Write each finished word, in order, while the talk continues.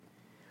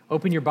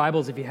Open your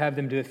Bibles, if you have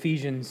them, to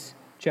Ephesians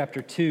chapter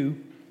 2.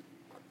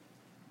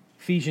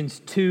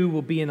 Ephesians 2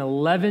 will be in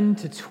 11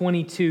 to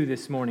 22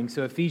 this morning.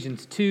 So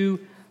Ephesians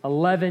 2,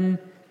 11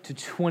 to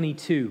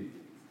 22.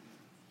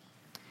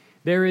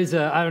 There is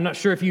I'm not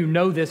sure if you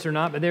know this or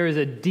not, but there is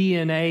a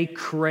DNA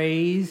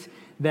craze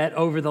that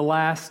over the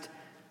last,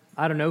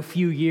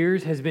 few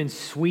years has been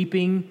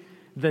sweeping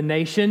the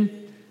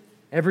nation.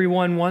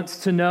 Everyone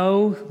wants to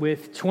know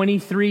with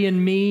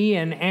 23andMe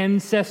and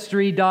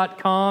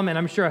Ancestry.com, and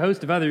I'm sure a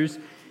host of others.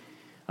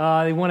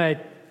 They want to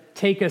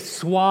take a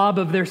swab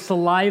of their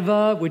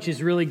saliva, which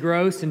is really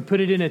gross, and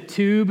put it in a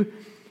tube,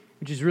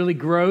 which is really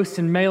gross,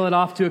 and mail it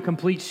off to a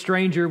complete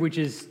stranger, which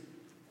is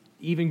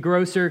even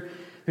grosser,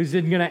 who's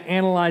then going to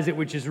analyze it,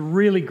 which is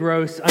really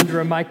gross,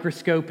 under a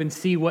microscope and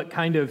see what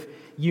kind of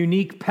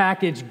unique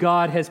package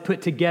God has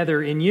put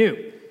together in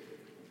you.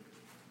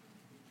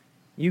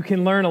 You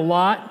can learn a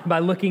lot by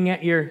looking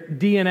at your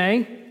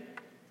DNA.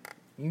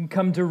 You can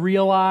come to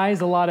realize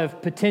a lot of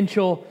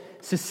potential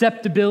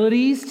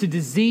susceptibilities to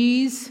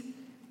disease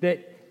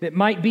that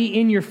might be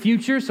in your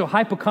future. So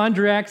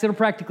hypochondriacs, it'll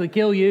practically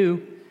kill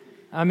you.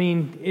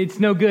 It's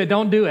no good.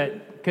 Don't do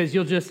it, because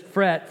you'll just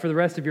fret for the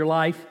rest of your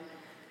life.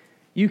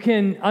 You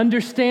can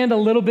understand a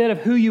little bit of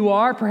who you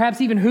are,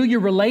 perhaps even who you're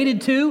related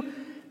to.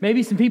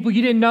 Maybe some people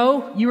you didn't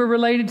know you were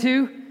related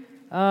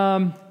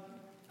to.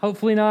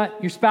 Hopefully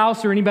not your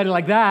spouse or anybody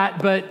like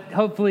that, but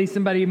hopefully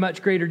somebody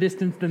much greater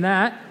distance than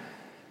that.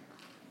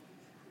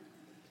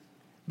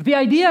 But the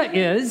idea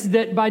is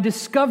that by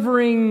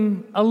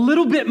discovering a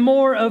little bit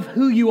more of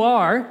who you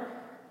are,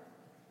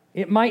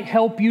 it might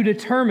help you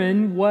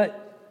determine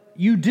what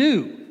you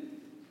do,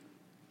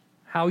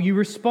 how you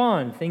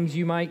respond,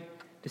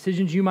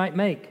 decisions you might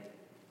make.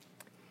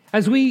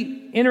 As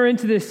we enter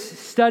into this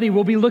study,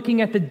 we'll be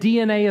looking at the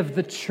DNA of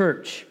the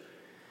church.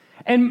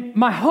 And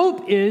my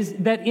hope is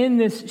that in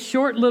this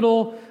short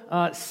little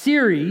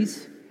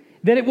series,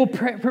 that it will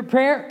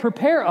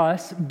prepare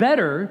us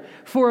better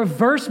for a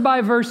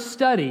verse-by-verse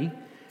study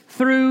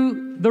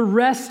through the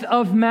rest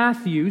of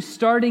Matthew,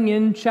 starting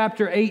in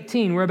chapter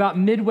 18. We're about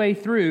midway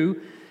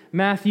through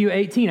Matthew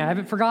 18. I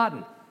haven't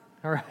forgotten.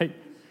 All right.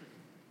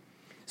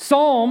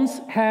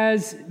 Psalms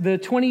has the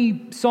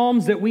 20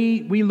 Psalms that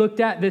we looked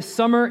at this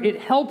summer.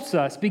 It helps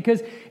us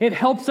because it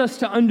helps us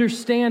to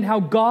understand how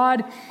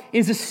God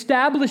is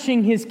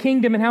establishing His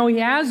kingdom and how He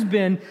has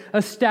been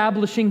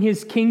establishing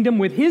His kingdom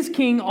with His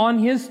king on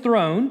His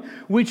throne,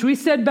 which I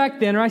said back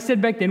then,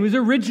 was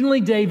originally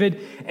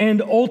David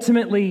and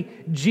ultimately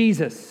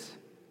Jesus.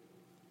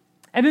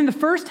 And in the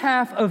first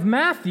half of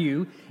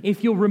Matthew,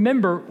 if you'll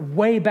remember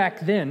way back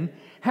then,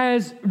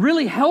 has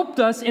really helped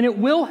us, and it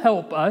will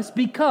help us,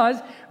 because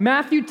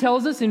Matthew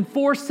tells us in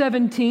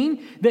 4:17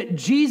 that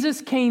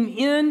Jesus came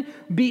in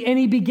and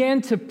He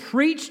began to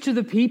preach to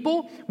the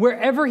people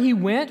wherever He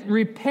went,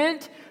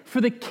 repent,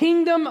 for the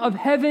kingdom of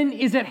heaven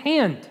is at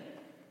hand.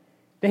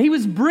 That He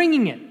was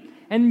bringing it,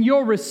 and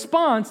your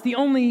response, the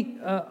only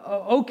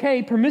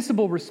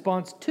permissible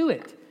response to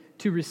it,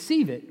 to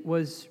receive it,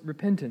 was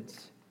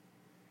repentance.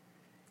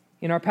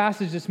 In our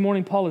passage this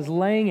morning, Paul is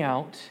laying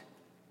out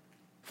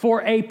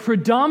for a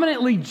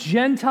predominantly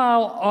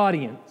Gentile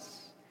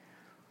audience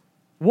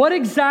what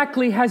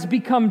exactly has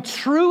become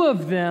true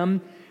of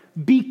them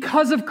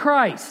because of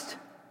Christ.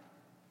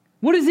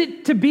 What is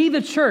it to be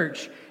the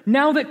church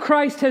now that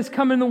Christ has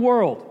come in the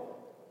world?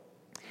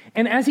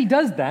 And as he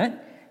does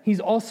that,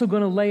 he's also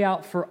going to lay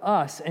out for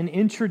us an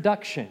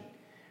introduction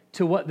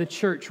to what the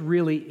church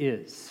really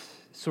is.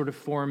 Sort of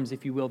forms,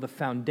 if you will, the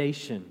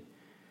foundation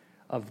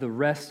of the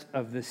rest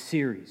of the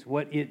series,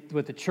 what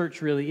the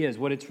church really is,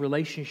 what its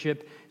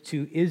relationship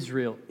to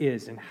Israel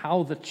is, and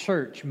how the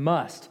church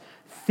must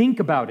think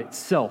about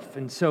itself.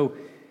 And so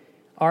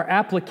our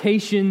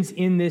applications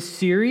in this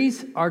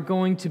series are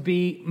going to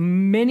be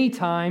many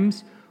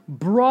times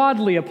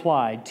broadly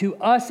applied to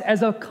us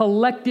as a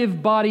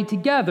collective body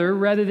together,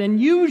 rather than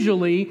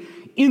usually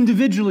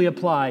individually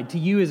applied to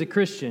you as a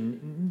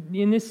Christian.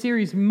 In this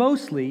series,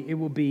 mostly it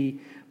will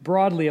be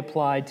broadly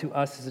applied to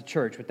us as a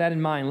church. With that in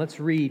mind,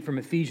 let's read from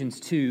Ephesians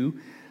 2,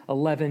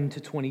 11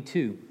 to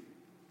 22.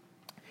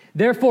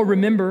 Therefore,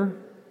 remember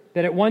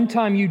that at one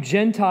time you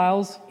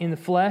Gentiles in the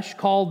flesh,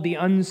 called the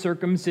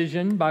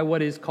uncircumcision by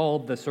what is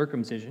called the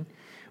circumcision,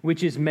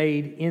 which is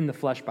made in the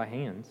flesh by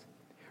hands.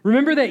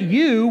 Remember that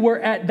you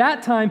were at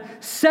that time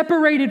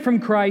separated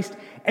from Christ,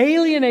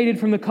 alienated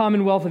from the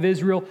commonwealth of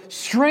Israel,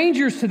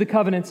 strangers to the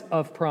covenants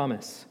of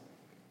promise,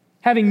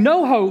 having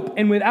no hope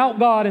and without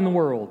God in the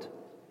world.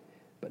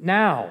 But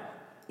now,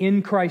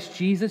 in Christ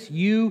Jesus,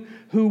 you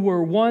who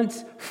were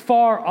once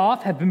far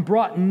off have been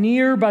brought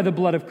near by the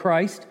blood of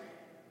Christ.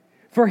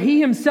 For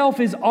He Himself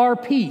is our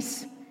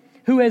peace,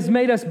 who has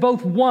made us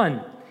both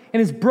one,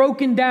 and has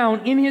broken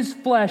down in His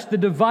flesh the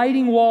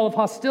dividing wall of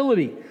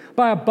hostility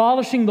by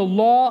abolishing the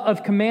law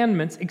of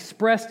commandments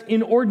expressed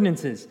in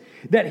ordinances,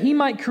 that He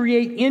might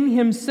create in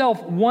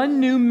Himself one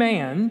new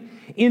man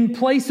in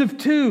place of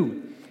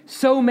two,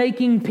 so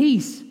making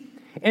peace,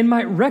 and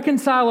might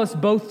reconcile us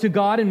both to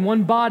God in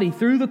one body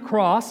through the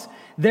cross,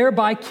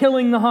 thereby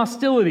killing the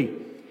hostility.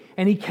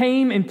 And he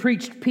came and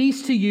preached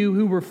peace to you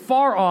who were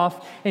far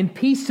off and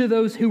peace to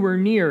those who were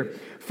near.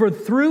 For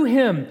through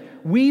him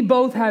we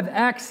both have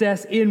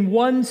access in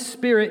one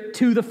Spirit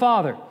to the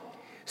Father.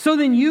 So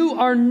then you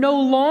are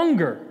no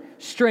longer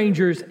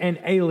strangers and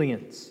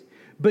aliens,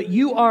 but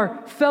you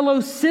are fellow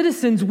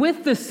citizens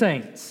with the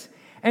saints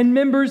and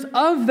members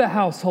of the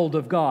household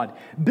of God,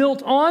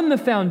 built on the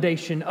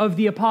foundation of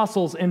the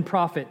apostles and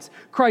prophets,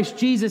 Christ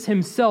Jesus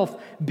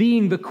himself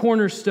being the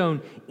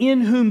cornerstone, in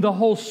whom the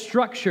whole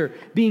structure,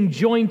 being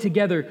joined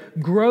together,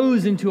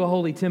 grows into a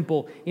holy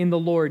temple in the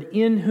Lord,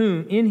 in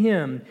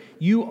him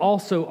you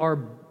also are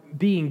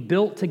being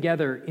built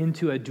together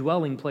into a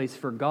dwelling place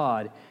for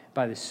God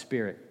by the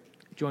Spirit.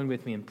 Join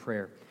with me in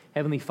prayer.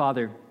 Heavenly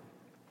Father,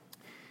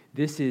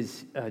 this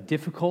is a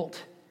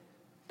difficult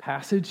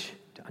passage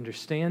to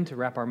understand, to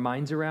wrap our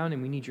minds around,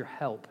 and we need your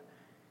help.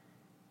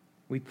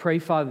 We pray,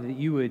 Father, that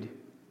you would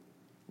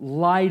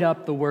light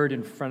up the word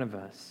in front of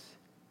us.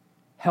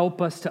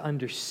 Help us to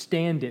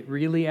understand it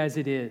really as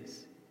it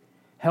is.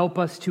 Help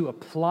us to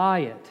apply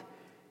it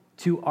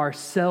to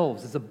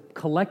ourselves as a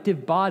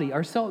collective body,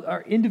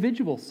 our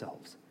individual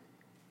selves,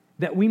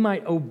 that we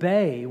might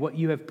obey what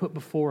you have put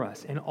before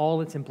us and all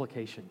its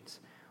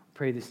implications.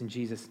 Pray this in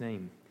Jesus'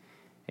 name.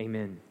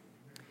 Amen.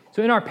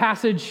 So in our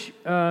passage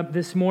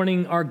this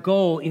morning, our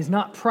goal is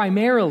not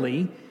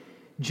primarily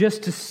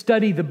just to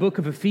study the book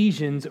of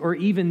Ephesians or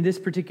even this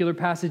particular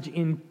passage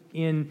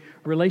in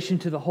relation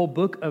to the whole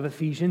book of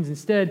Ephesians.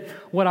 Instead,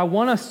 what I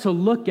want us to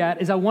look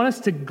at is I want us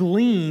to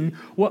glean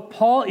what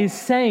Paul is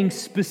saying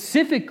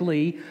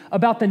specifically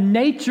about the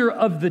nature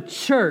of the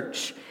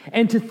church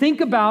and to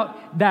think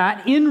about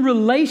that in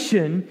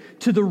relation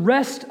to the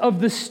rest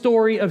of the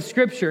story of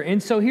Scripture.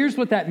 And so here's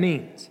what that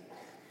means.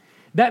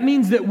 That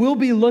means that we'll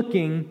be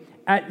looking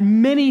at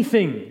many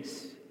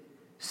things,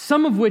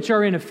 some of which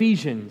are in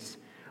Ephesians,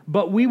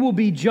 but we will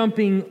be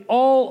jumping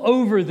all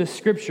over the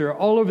Scripture,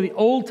 all over the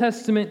Old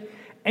Testament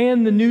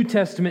and the New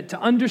Testament to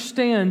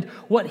understand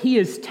what he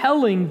is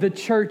telling the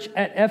church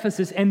at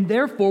Ephesus and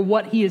therefore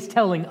what he is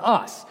telling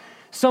us.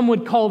 Some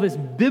would call this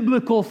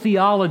biblical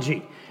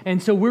theology.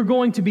 And so we're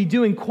going to be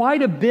doing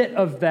quite a bit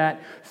of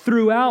that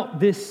throughout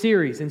this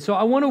series. And so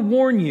I want to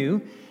warn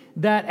you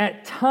that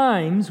at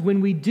times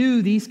when we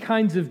do these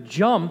kinds of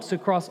jumps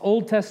across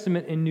Old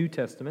Testament and New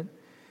Testament,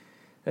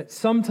 that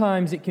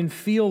sometimes it can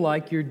feel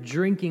like you're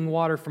drinking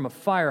water from a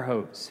fire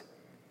hose.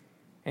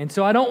 And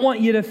so I don't want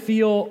you to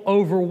feel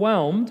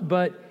overwhelmed,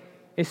 but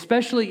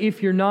especially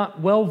if you're not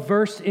well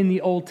versed in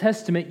the Old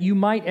Testament, you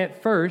might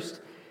at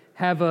first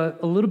have a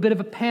little bit of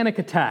a panic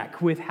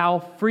attack with how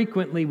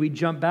frequently we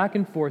jump back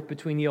and forth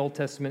between the Old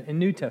Testament and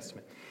New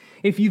Testament.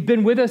 If you've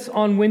been with us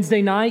on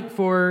Wednesday night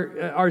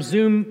for our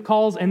Zoom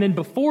calls, and then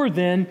before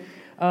then,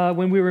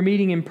 when we were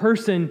meeting in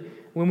person,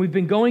 when we've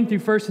been going through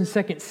 1st and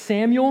 2nd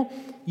Samuel,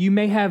 you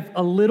may have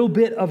a little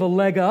bit of a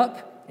leg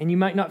up, and you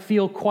might not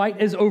feel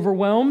quite as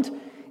overwhelmed.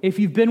 If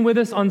you've been with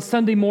us on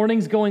Sunday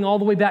mornings going all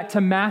the way back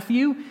to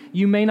Matthew,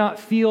 you may not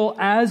feel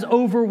as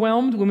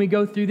overwhelmed when we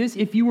go through this.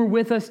 If you were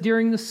with us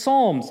during the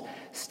Psalms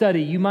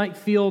study, you might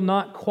feel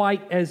not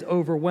quite as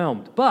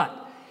overwhelmed. But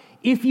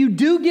if you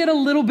do get a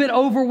little bit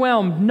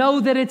overwhelmed, know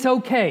that it's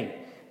okay.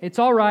 It's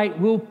all right.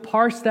 We'll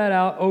parse that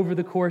out over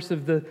the course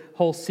of the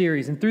whole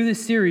series. And through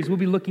this series, we'll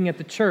be looking at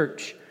the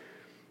church.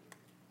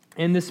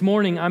 And this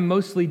morning, I'm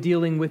mostly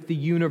dealing with the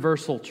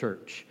universal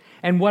church.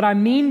 And what I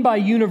mean by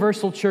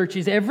universal church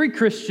is every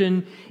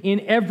Christian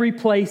in every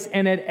place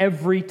and at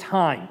every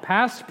time,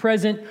 past,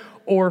 present,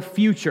 or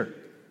future.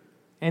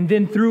 And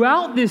then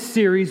throughout this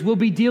series, we'll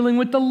be dealing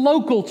with the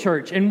local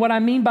church. And what I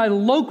mean by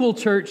local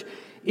church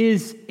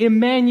is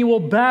Emmanuel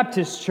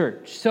Baptist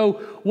Church. So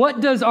what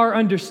does our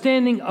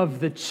understanding of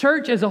the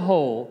church as a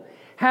whole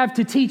have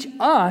to teach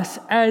us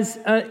as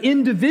an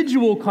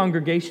individual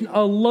congregation,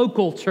 a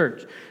local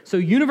church? So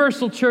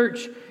universal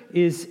church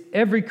is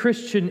every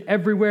Christian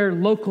everywhere,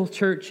 local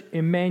church,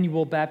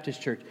 Emmanuel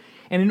Baptist Church.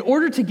 And in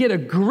order to get a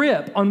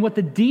grip on what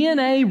the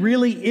DNA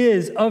really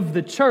is of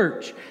the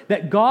church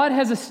that God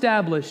has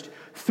established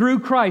through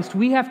Christ,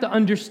 we have to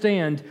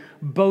understand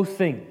both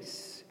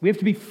things. We have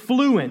to be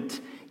fluent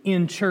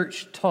in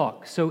church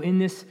talk. So in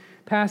this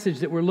passage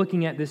that we're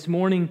looking at this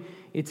morning,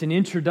 it's an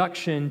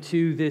introduction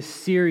to this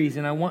series,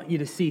 and I want you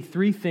to see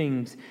three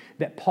things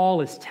that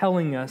Paul is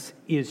telling us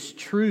is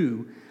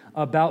true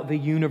about the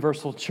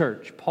universal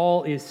church.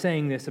 Paul is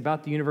saying this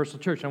about the universal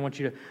church. I want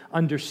you to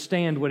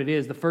understand what it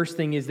is. The first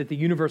thing is that the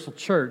universal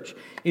church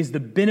is the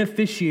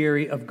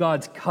beneficiary of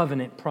God's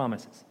covenant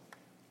promises.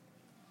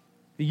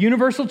 The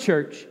universal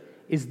church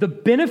is the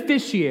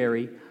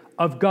beneficiary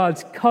of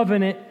God's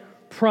covenant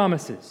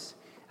promises.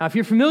 Now, if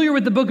you're familiar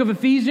with the book of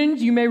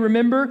Ephesians, you may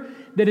remember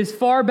that as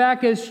far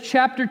back as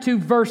chapter 2,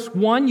 verse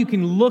 1, you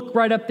can look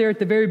right up there at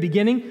the very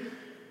beginning.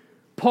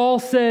 Paul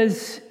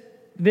says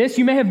this,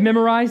 you may have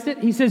memorized it.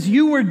 He says,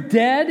 "You were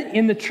dead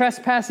in the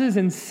trespasses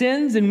and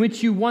sins in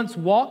which you once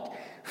walked,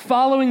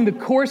 following the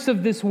course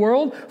of this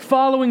world,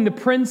 following the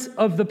prince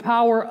of the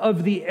power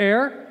of the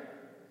air."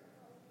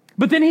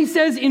 But then he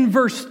says in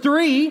verse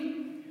 3,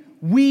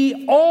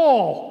 "We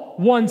all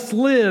once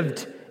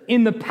lived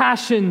in the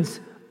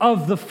passions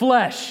of the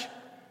flesh.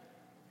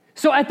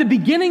 So at the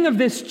beginning of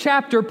this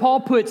chapter, Paul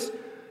puts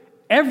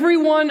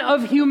everyone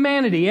of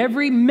humanity,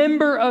 every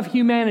member of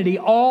humanity,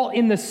 all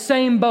in the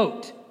same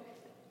boat,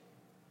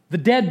 the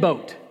dead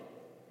boat,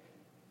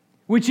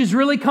 which is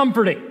really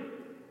comforting.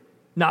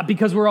 Not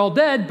because we're all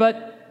dead,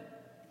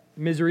 but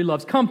misery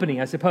loves company,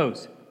 I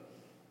suppose.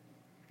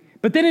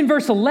 But then in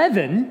verse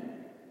 11,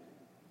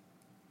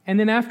 and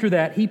then after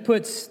that, he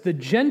puts the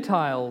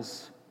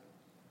Gentiles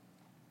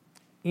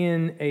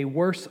in a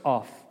worse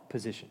off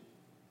position.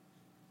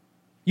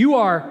 You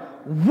are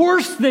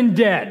worse than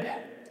dead.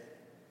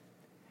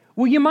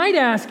 Well, you might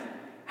ask,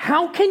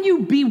 how can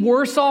you be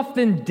worse off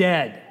than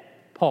dead,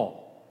 Paul?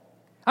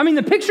 I mean,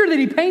 the picture that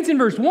he paints in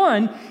verse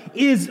 1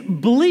 is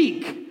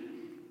bleak.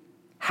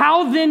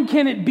 How then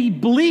can it be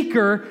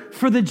bleaker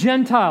for the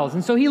Gentiles?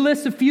 And so he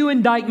lists a few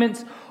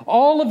indictments.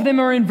 All of them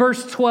are in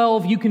verse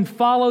 12. You can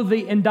follow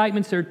the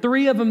indictments. There are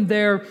 3 of them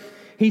there.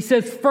 He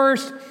says,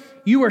 first,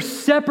 you are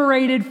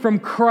separated from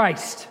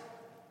Christ.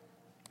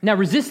 Now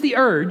resist the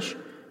urge,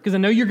 because I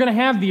know you're going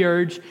to have the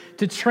urge,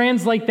 to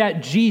translate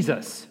that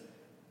Jesus.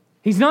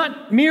 He's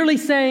not merely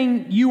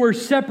saying you are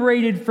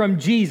separated from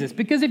Jesus,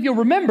 because if you'll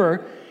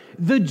remember,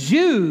 the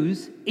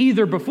Jews,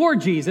 either before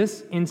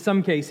Jesus, in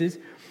some cases,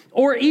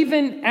 or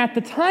even at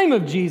the time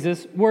of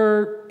Jesus,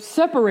 were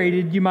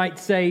separated, you might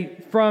say,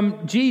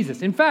 from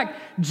Jesus. In fact,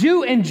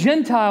 Jew and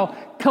Gentile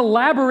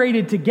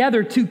collaborated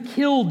together to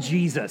kill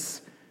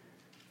Jesus.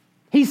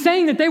 He's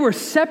saying that they were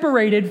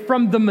separated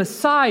from the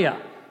Messiah.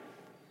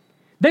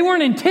 They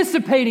weren't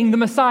anticipating the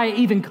Messiah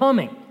even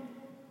coming.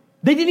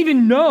 They didn't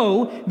even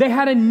know they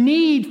had a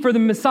need for the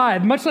Messiah,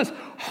 much less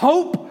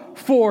hope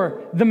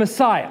for the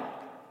Messiah.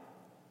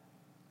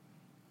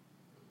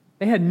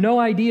 They had no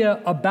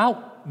idea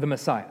about the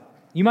Messiah.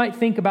 You might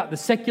think about the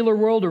secular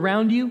world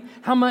around you.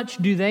 How much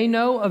do they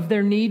know of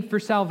their need for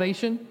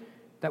salvation?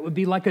 That would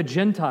be like a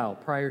Gentile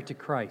prior to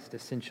Christ,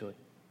 essentially.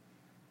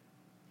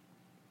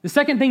 The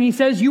second thing he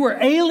says, you are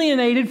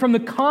alienated from the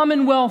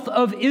commonwealth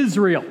of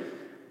Israel.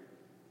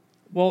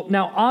 Well,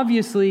 now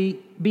obviously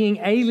being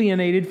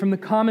alienated from the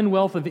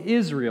commonwealth of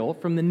Israel,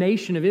 from the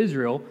nation of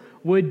Israel,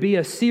 would be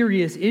a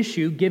serious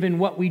issue given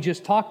what we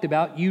just talked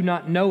about, you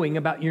not knowing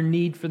about your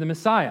need for the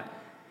Messiah.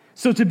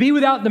 So to be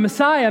without the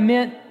Messiah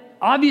meant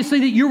obviously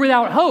that you're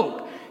without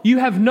hope. You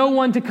have no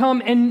one to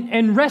come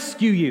and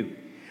rescue you.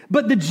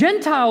 But the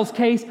Gentiles'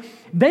 case,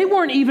 they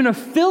weren't even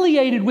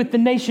affiliated with the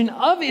nation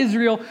of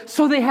Israel,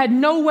 so they had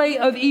no way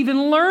of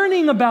even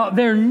learning about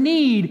their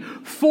need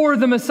for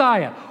the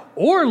Messiah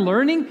or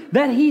learning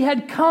that he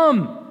had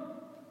come.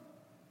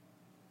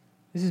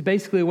 This is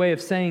basically a way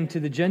of saying to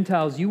the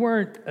Gentiles, you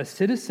weren't a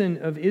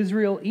citizen of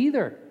Israel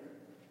either.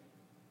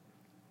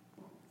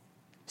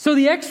 So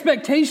the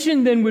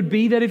expectation then would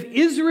be that if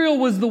Israel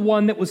was the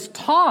one that was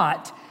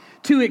taught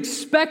to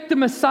expect the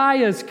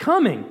Messiah's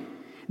coming,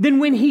 then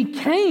when he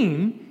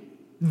came,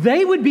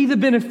 they would be the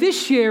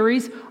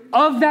beneficiaries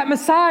of that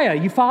Messiah.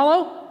 You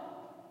follow?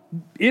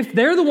 If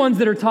they're the ones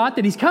that are taught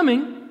that he's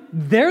coming,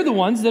 they're the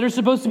ones that are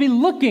supposed to be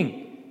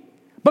looking.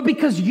 But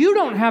because you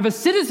don't have a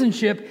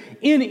citizenship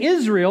in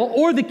Israel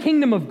or the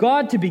kingdom of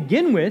God to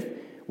begin with,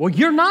 well,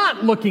 you're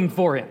not looking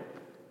for him.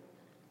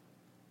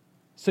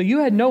 So you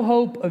had no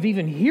hope of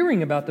even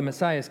hearing about the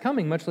Messiah's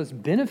coming, much less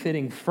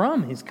benefiting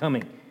from his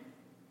coming.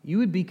 You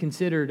would be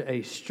considered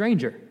a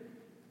stranger,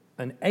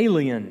 an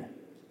alien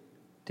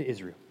to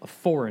Israel, a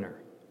foreigner.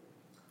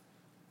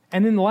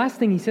 And then the last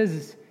thing he says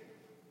is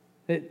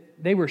that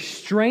they were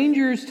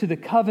strangers to the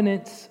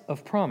covenants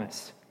of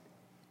promise.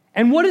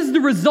 And what is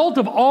the result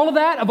of all of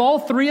that, of all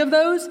 3 of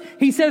those?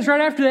 He says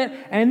right after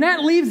that, and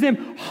that leaves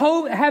them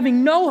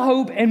having no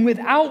hope and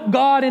without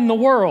God in the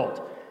world.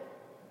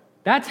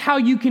 That's how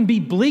you can be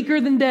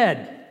bleaker than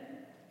dead,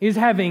 is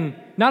having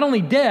not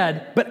only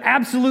dead, but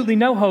absolutely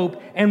no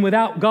hope and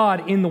without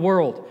God in the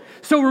world.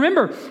 So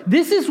remember,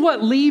 this is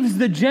what leaves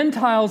the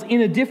Gentiles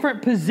in a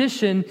different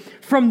position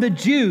from the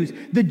Jews.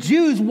 The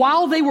Jews,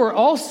 while they were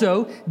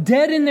also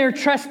dead in their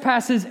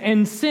trespasses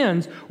and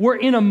sins, were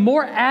in a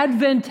more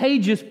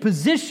advantageous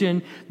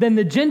position than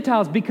the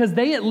Gentiles because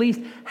they at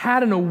least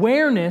had an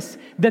awareness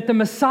that the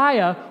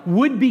Messiah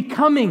would be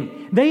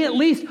coming. They at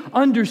least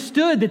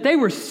understood that they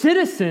were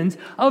citizens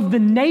of the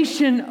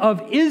nation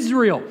of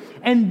Israel.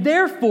 And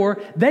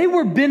therefore, they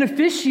were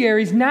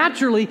beneficiaries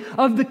naturally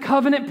of the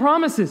covenant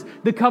promises.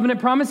 The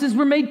covenant promises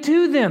were made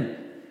to them.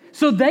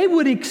 So they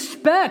would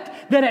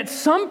expect that at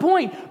some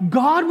point,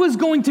 God was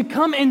going to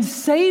come and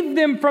save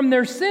them from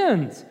their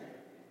sins.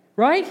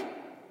 Right?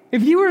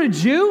 If you were a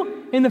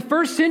Jew in the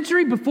first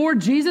century before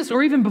Jesus,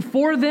 or even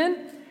before then,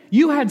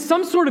 you had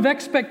some sort of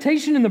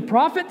expectation in the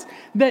prophets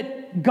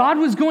that God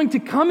was going to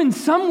come in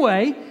some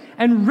way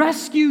and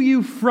rescue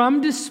you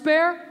from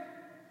despair.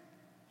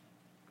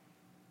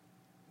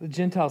 The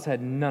Gentiles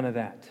had none of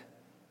that.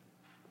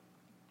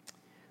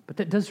 But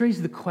that does raise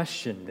the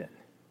question then.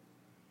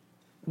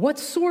 What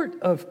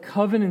sort of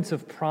covenants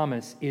of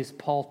promise is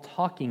Paul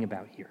talking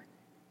about here?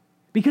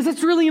 Because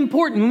it's really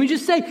important. When we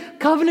just say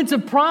covenants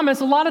of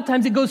promise, a lot of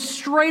times it goes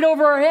straight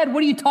over our head.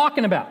 What are you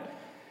talking about?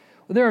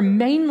 There are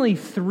mainly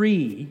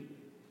three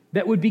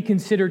that would be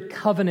considered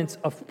covenants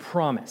of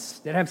promise,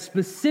 that have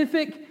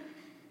specific,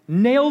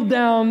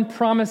 nailed-down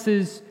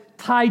promises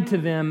tied to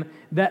them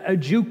that a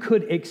Jew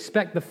could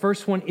expect. The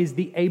first one is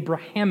the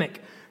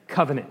Abrahamic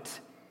covenant.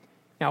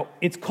 Now,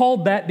 it's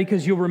called that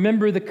because you'll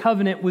remember the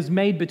covenant was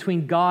made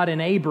between God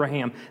and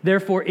Abraham.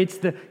 Therefore, it's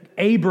the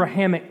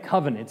Abrahamic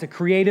covenant. It's a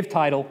creative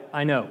title,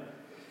 I know.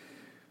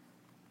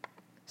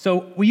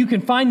 So you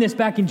can find this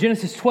back in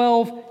Genesis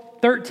 12,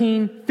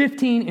 13,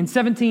 15, and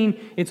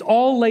 17. It's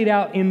all laid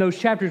out in those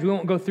chapters. We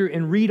won't go through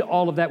and read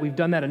all of that. We've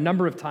done that a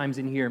number of times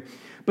in here.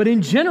 But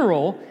in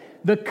general,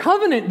 the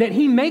covenant that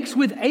he makes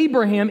with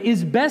Abraham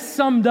is best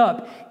summed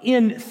up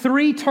in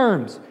three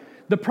terms: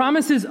 the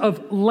promises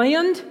of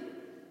land,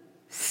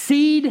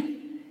 seed,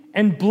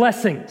 and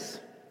blessings.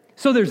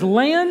 So there's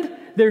land,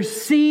 there's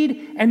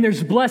seed, and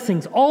there's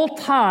blessings, all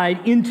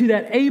tied into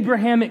that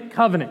Abrahamic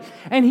covenant.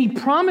 And he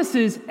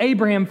promises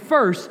Abraham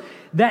first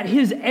that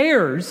his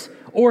heirs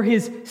or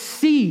his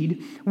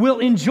seed will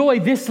enjoy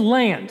this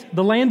land,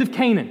 the land of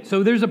Canaan.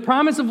 So there's a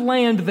promise of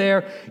land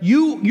there.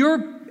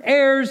 Your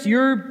heirs,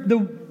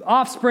 the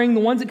offspring,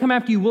 the ones that come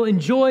after you, will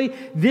enjoy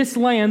this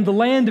land, the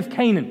land of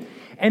Canaan.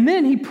 And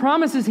then he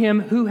promises him,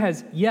 who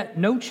has yet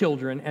no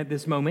children at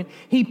this moment,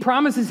 he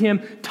promises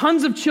him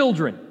tons of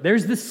children.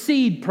 There's the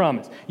seed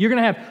promise. You're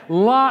going to have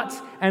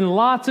lots and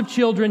lots of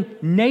children.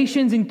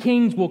 Nations and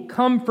kings will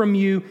come from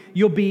you.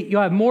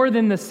 You'll have more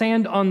than the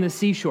sand on the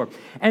seashore.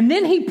 And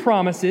then he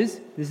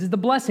promises, this is the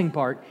blessing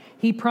part,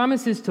 he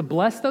promises to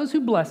bless those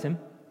who bless him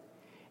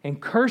and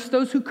curse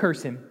those who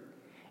curse him.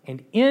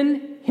 And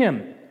in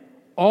him,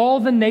 all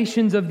the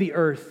nations of the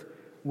earth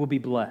will be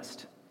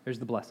blessed. There's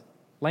the blessing.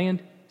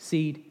 Land,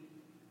 seed,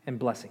 and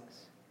blessings.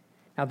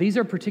 Now, these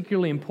are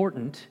particularly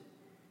important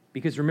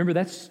because remember,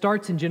 that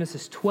starts in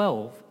Genesis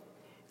 12.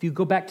 If you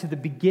go back to the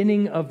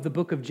beginning of the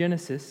book of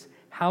Genesis,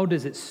 how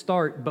does it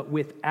start but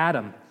with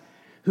Adam,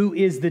 who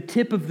is the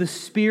tip of the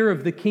spear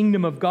of the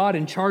kingdom of God,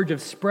 in charge of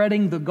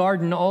spreading the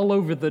garden all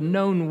over the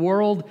known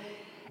world,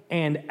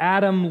 and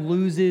Adam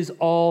loses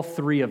all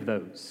three of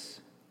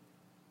those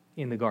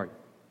in the garden.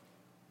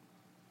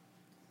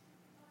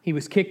 He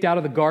was kicked out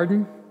of the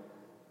garden,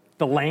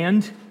 the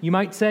land, you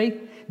might say,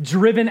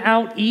 driven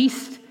out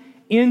east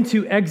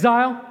into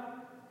exile.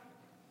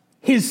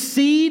 His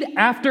seed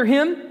after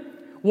him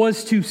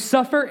was to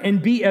suffer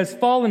and be as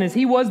fallen as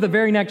he was. The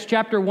very next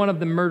chapter, one of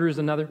them murders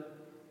another.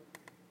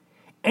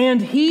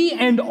 And he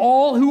and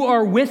all who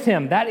are with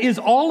him, that is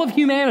all of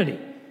humanity,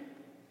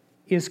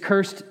 is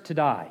cursed to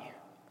die.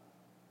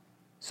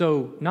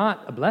 So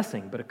not a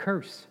blessing, but a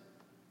curse.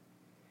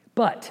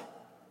 But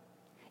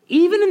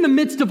even in the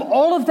midst of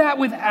all of that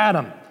with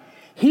Adam,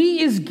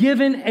 he is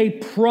given a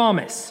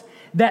promise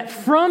that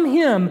from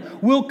him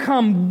will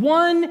come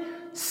one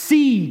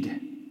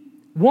seed,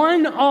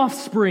 one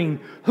offspring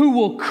who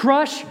will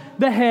crush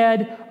the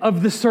head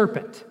of the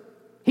serpent.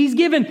 He's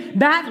given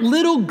that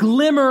little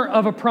glimmer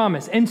of a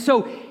promise. And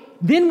so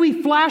then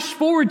we flash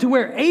forward to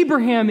where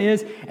Abraham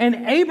is, and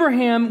in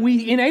Abraham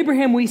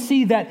we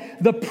see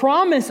that the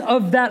promise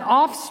of that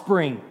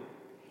offspring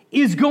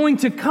is going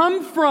to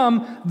come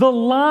from the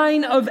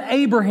line of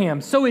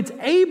Abraham. So it's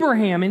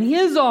Abraham and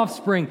his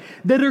offspring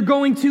that are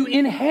going to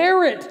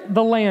inherit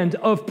the land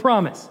of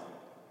promise.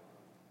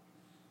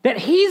 That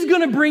he's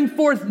going to bring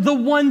forth the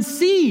one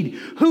seed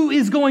who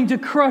is going to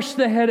crush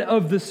the head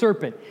of the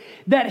serpent.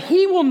 That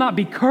he will not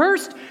be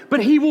cursed, but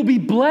he will be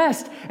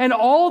blessed. And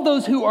all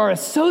those who are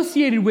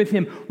associated with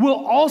him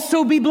will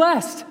also be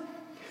blessed.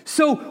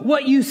 So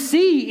what you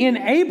see in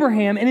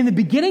Abraham and in the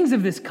beginnings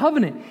of this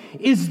covenant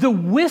is the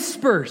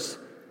whispers,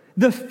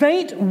 the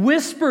faint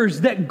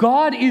whispers that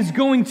God is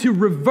going to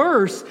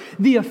reverse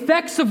the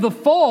effects of the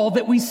fall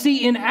that we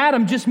see in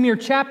Adam just mere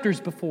chapters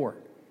before.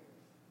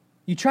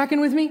 You tracking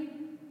with me?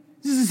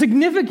 This is the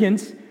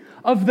significance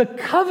of the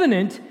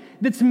covenant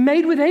that's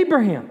made with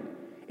Abraham.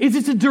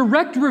 It's a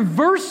direct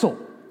reversal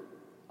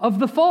of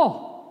the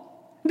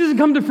fall. It doesn't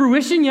come to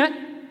fruition yet,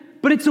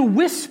 but it's a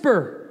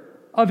whisper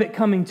of it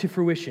coming to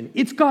fruition.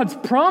 It's God's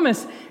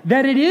promise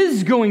that it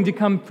is going to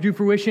come to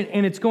fruition,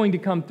 and it's going to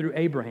come through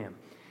Abraham.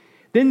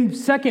 Then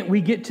second,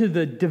 we get to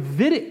the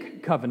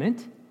Davidic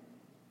covenant.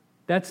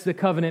 That's the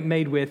covenant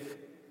made with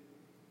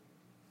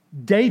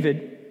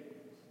David.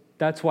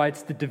 That's why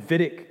it's the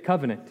Davidic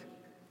covenant.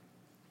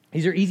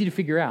 These are easy to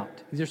figure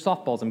out. These are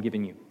softballs I'm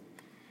giving you.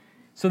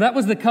 So that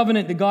was the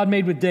covenant that God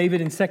made with David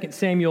in 2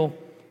 Samuel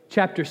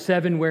chapter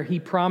 7, where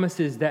he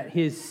promises that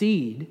his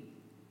seed,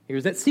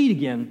 here's that seed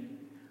again,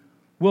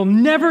 will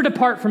never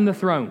depart from the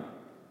throne.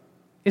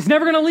 It's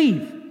never going to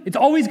leave. It's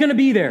always going to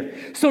be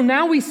there. So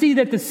now we see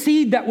that the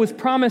seed that was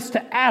promised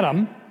to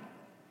Adam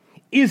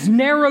is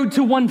narrowed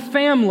to one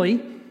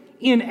family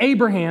in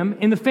Abraham,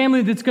 in the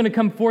family that's going to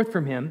come forth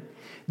from him.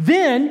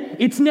 Then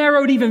it's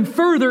narrowed even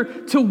further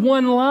to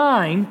one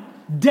line,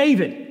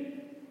 David.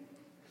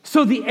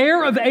 So the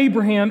heir of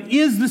Abraham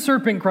is the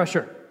serpent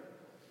crusher.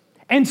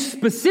 And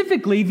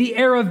specifically, the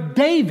heir of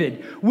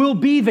David will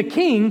be the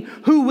king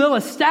who will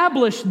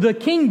establish the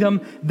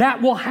kingdom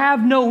that will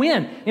have no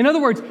end. In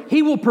other words,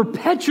 he will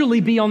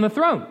perpetually be on the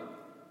throne.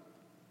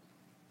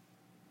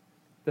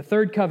 The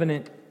third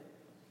covenant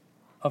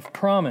of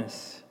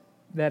promise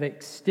that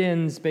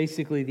extends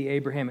basically the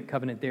Abrahamic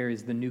covenant there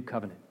is the new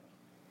covenant.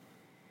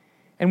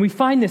 And we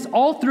find this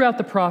all throughout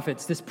the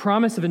prophets, this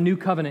promise of a new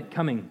covenant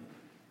coming.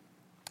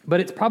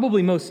 But it's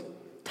probably most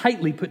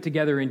tightly put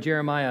together in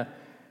Jeremiah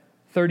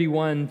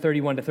 31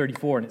 to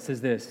 34, and it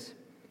says this: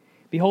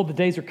 "Behold, the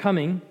days are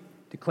coming,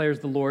 declares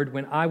the Lord,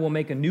 when I will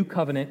make a new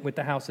covenant with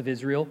the house of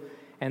Israel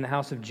and the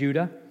house of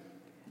Judah,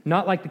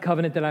 not like the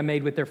covenant that I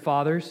made with their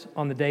fathers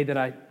on the day that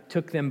I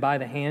took them by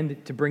the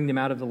hand to bring them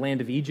out of the land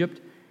of Egypt,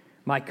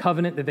 my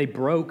covenant that they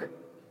broke,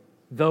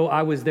 though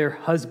I was their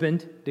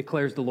husband,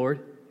 declares the Lord.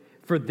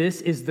 For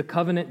this is the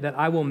covenant that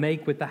I will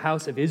make with the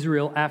house of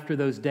Israel after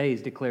those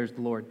days, declares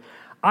the Lord.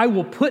 I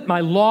will put my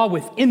law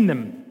within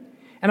them,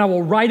 and I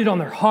will write it on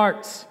their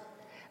hearts.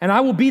 And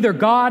I will be their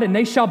God, and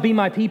they shall be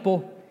my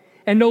people.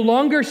 And no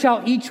longer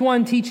shall each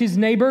one teach his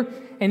neighbor,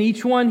 and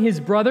each one his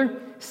brother,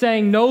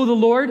 saying, Know the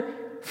Lord,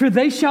 for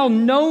they shall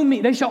know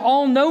me, they shall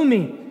all know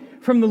me,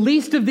 from the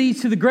least of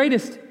these to the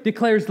greatest,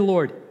 declares the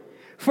Lord.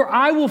 For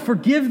I will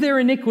forgive their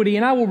iniquity,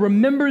 and I will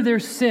remember their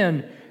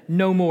sin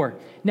no more."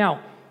 Now,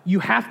 you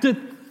have to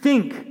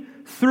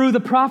think through the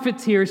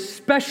prophets here,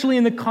 especially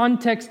in the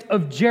context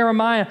of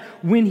Jeremiah,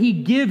 when he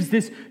gives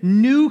this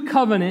new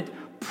covenant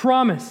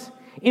promise.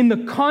 In the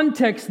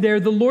context there,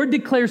 the Lord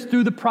declares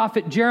through the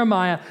prophet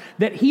Jeremiah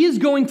that he is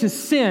going to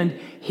send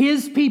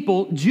his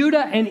people,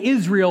 Judah and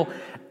Israel,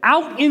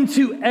 out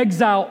into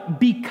exile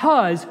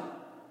because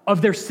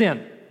of their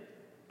sin.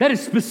 That is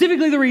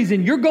specifically the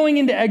reason you're going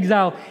into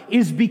exile,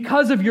 is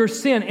because of your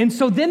sin. And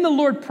so then the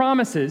Lord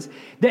promises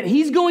that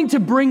he's going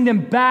to bring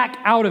them back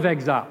out of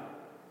exile.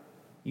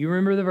 You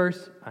remember the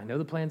verse, "I know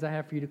the plans I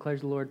have for you,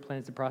 declares the Lord,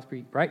 plans to prosper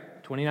you," right?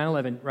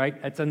 29:11, right?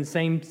 That's in the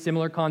same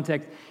similar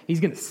context. He's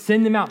going to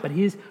send them out, but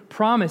his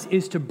promise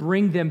is to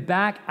bring them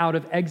back out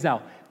of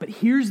exile. But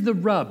here's the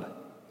rub.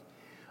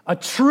 A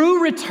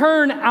true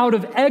return out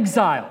of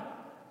exile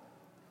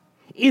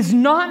is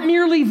not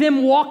merely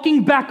them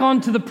walking back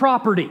onto the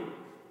property.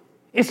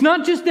 It's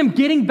not just them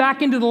getting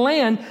back into the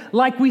land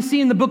like we see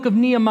in the book of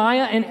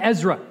Nehemiah and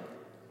Ezra.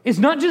 It's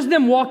not just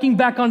them walking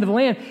back onto the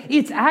land.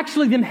 It's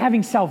actually them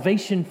having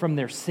salvation from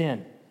their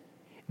sin.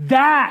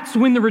 That's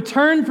when the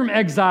return from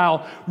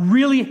exile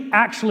really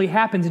actually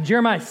happens. And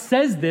Jeremiah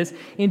says this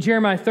in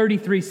Jeremiah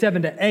 33,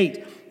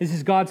 7-8. This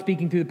is God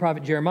speaking through the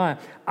prophet Jeremiah.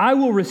 "I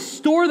will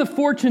restore the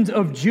fortunes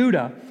of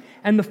Judah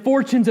and the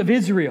fortunes of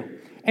Israel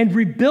and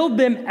rebuild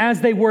them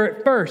as they were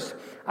at first.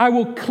 I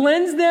will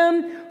cleanse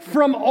them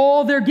from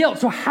all their guilt."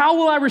 So how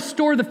will I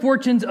restore the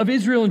fortunes of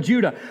Israel and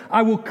Judah?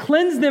 "I will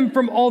cleanse them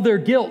from all their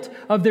guilt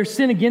of their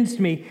sin against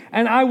me,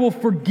 and I will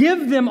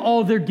forgive them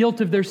all their guilt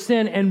of their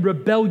sin and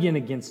rebellion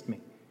against me."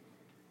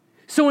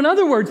 So in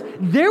other words,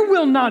 there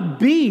will not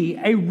be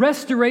a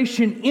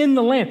restoration in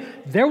the land.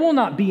 There will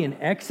not be an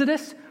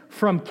exodus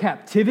from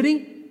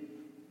captivity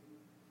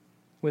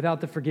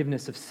without the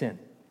forgiveness of sin.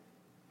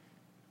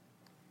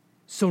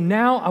 So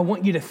now I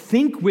want you to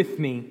think with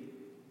me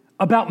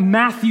about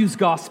Matthew's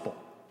gospel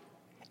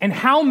and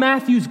how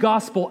Matthew's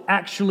gospel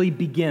actually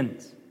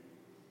begins.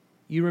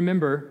 You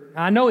remember,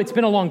 I know it's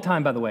been a long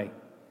time, by the way.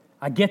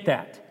 I get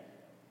that,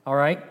 all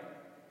right?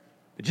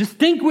 But just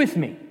think with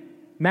me.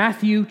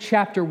 Matthew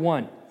chapter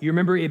 1. You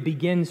remember it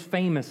begins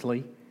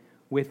famously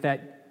with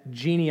that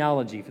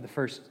genealogy for the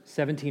first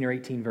 17 or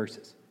 18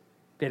 verses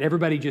that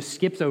everybody just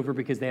skips over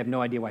because they have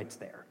no idea why it's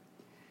there.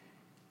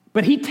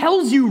 But he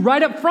tells you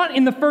right up front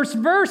in the first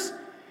verse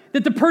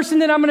that the person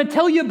that I'm going to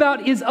tell you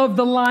about is of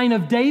the line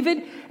of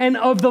David and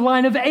of the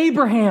line of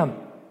Abraham.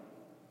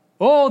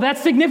 Oh, that's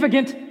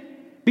significant,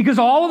 because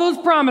all of those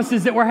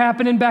promises that were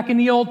happening back in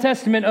the Old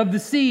Testament of the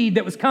seed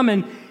that was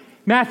coming,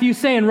 Matthew's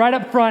saying right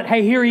up front,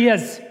 hey, here he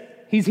is.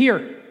 He's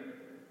here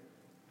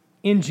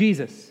in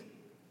Jesus.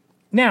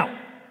 Now,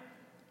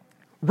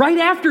 right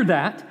after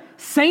that,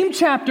 same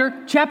chapter,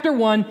 chapter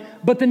 1,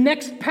 but the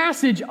next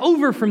passage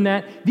over from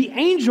that, the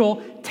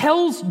angel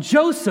tells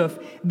Joseph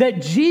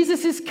that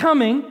Jesus is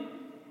coming,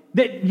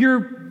 that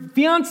your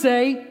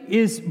fiance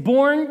is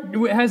born,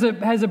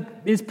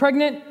 is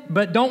pregnant,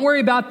 but don't worry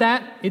about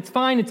that. It's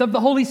fine. It's of the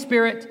Holy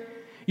Spirit.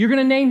 You're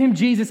going to name him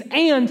Jesus,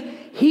 and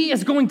he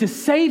is going to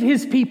save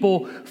his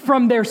people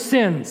from their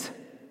sins.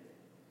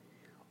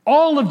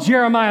 All of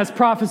Jeremiah's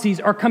prophecies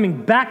are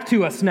coming back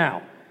to us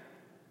now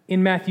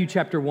in Matthew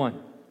chapter 1.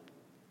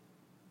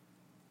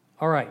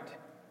 All right.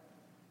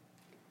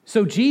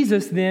 So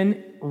Jesus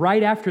then,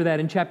 right after that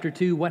in chapter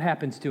 2, what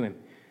happens to him?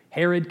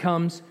 Herod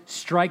comes,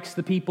 strikes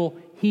the people.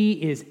 He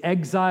is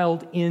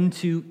exiled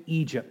into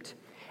Egypt.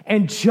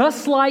 And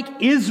just like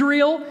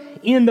Israel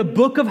in the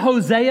book of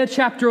Hosea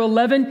chapter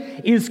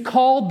 11 is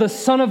called the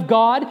Son of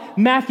God,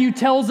 Matthew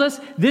tells us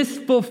this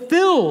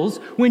fulfills,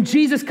 when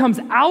Jesus comes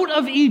out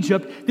of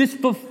Egypt, this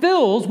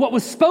fulfills what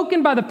was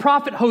spoken by the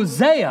prophet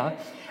Hosea,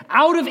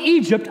 "Out of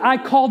Egypt I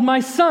called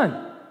my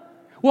son."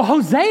 Well,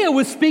 Hosea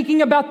was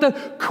speaking about the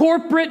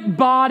corporate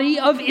body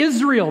of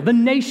Israel, the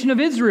nation of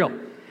Israel.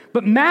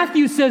 But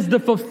Matthew says the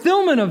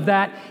fulfillment of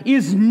that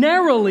is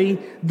narrowly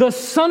the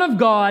Son of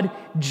God,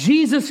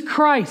 Jesus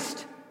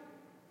Christ.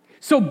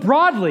 So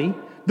broadly,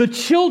 the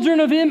children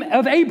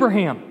of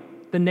Abraham,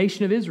 the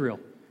nation of Israel,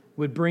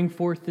 would bring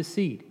forth the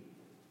seed.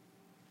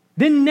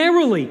 Then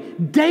narrowly,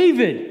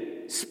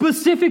 David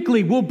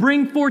specifically will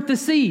bring forth the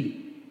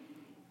seed.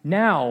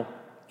 Now,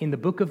 in the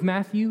book of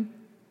Matthew,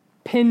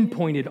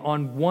 pinpointed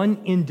on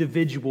one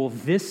individual,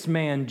 this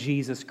man,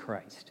 Jesus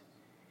Christ.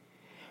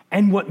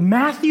 And what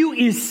Matthew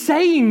is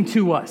saying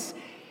to us,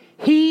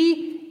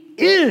 he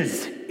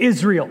is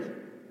Israel.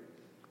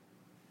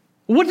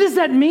 What does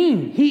that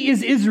mean? He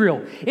is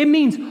Israel. It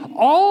means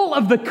all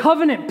of the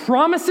covenant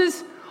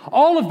promises,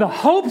 all of the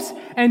hopes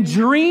and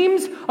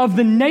dreams of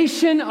the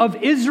nation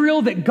of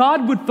Israel that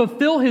God would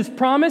fulfill his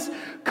promise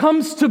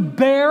comes to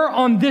bear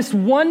on this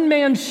one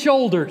man's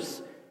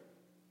shoulders.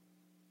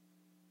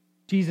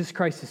 Jesus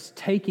Christ is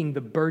taking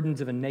the burdens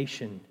of a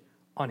nation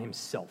on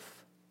himself.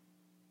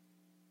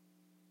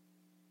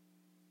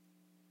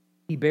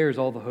 He bears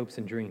all the hopes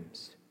and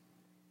dreams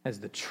as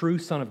the true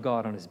Son of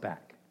God on his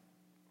back.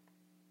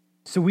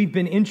 So we've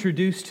been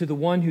introduced to the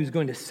one who's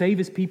going to save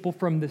his people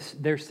from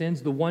their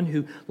sins, the one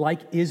who, like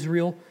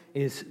Israel,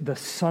 is the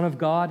Son of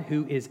God,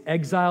 who is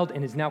exiled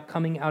and is now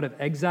coming out of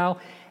exile.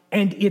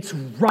 And it's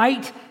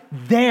right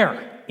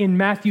there in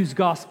Matthew's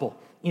gospel,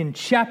 in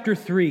chapter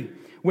 3,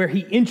 where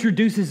he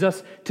introduces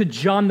us to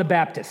John the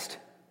Baptist.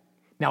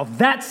 Now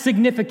that's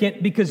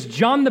significant because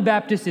John the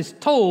Baptist is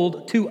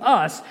told to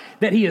us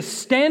that he is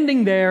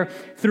standing there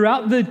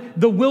throughout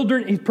the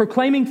wilderness, he's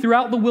proclaiming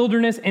throughout the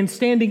wilderness and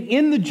standing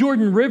in the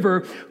Jordan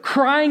River,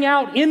 crying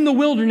out in the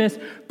wilderness,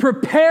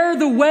 "Prepare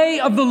the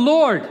way of the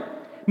Lord,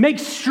 make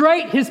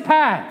straight his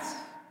paths."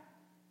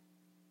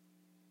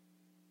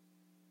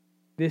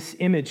 This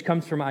image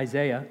comes from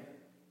Isaiah,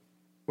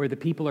 where the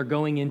people are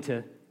going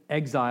into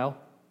exile.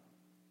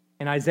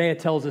 And Isaiah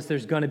tells us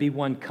there's going to be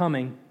one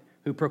coming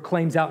who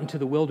proclaims out into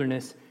the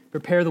wilderness,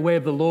 "Prepare the way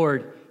of the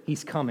Lord,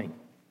 he's coming."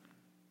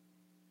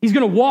 He's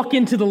going to walk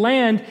into the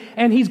land,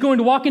 and he's going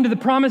to walk into the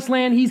promised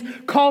land. He's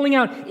calling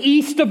out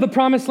east of the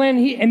promised land,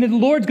 and the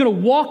Lord's going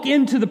to walk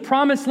into the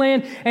promised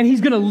land, and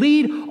he's going to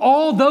lead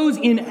all those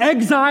in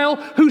exile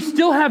who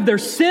still have their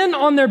sin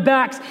on their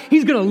backs.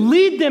 He's going to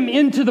lead them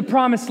into the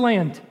promised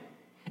land.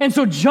 And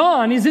so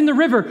John is in the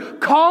river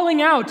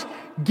calling out,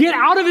 "Get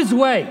out of his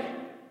way.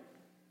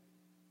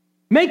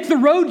 Make the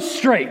road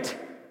straight.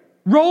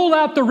 Roll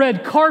out the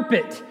red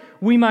carpet,"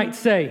 we might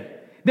say,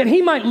 that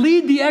he might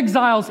lead the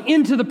exiles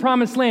into the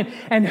promised land.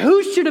 And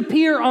who should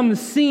appear on the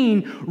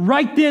scene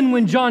right then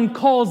when John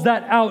calls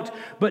that out,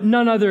 but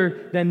none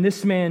other than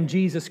this man,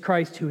 Jesus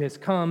Christ, who has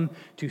come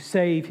to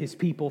save his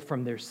people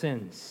from their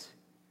sins.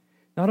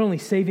 Not only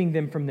saving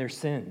them from their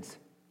sins,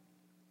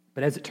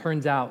 but as it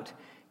turns out,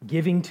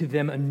 giving to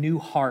them a new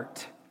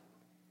heart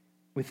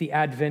with the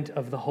advent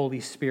of the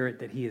Holy Spirit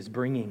that he is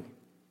bringing,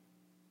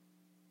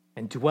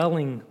 and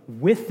dwelling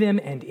with them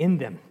and in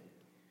them,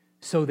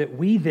 so that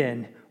we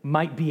then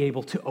might be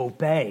able to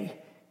obey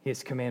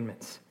his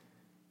commandments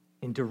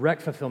in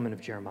direct fulfillment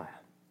of Jeremiah.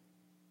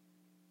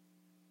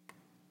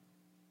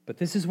 But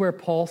this is where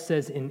Paul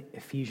says in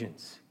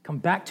Ephesians, come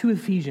back to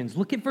Ephesians,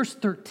 look at verse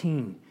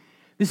 13.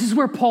 This is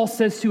where Paul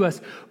says to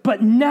us,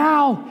 "But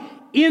now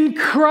in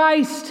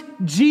Christ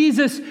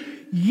Jesus,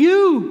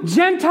 you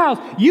Gentiles,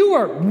 you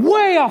are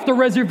way off the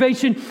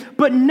reservation,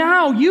 but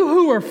now you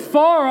who are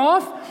far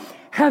off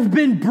have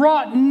been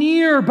brought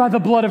near by the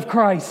blood of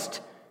Christ."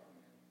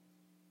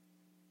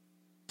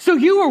 So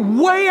you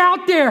were way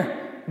out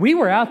there. We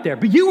were out there,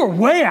 but you were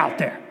way out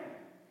there.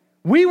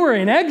 We were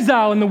in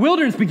exile in the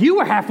wilderness, but you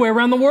were halfway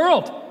around the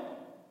world.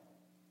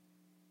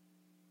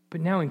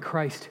 But now in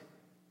Christ,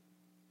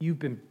 you've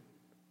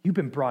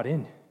been brought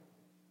in,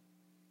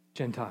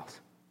 Gentiles.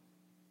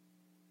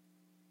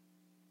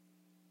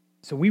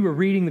 So we were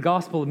reading the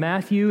Gospel of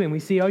Matthew, and we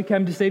see, he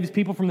came to save his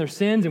people from their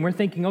sins, and we're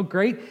thinking, oh,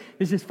 great,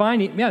 this is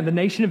fine. Yeah, the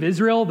nation of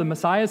Israel, the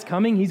Messiah is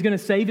coming. He's going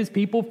to save his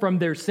people from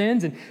their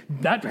sins. And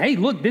that, hey,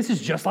 look, this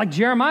is just like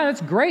Jeremiah.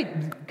 That's great.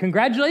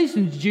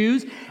 Congratulations,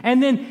 Jews.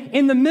 And then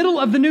in the middle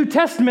of the New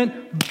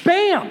Testament,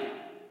 bam,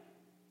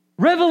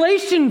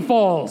 revelation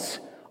falls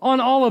on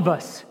all of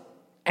us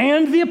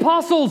and the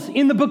apostles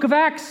in the book of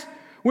Acts,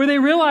 where they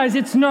realize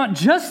it's not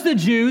just the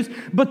Jews,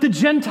 but the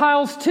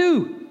Gentiles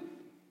too.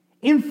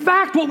 In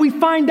fact, what we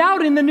find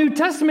out in the New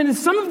Testament is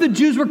some of the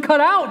Jews were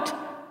cut out.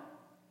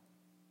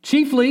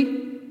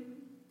 Chiefly,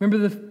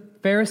 remember the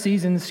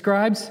Pharisees and the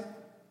scribes?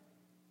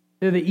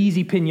 They're the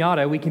easy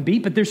piñata we can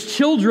beat, but there's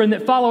children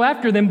that follow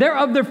after them. They're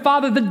of their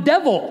father, the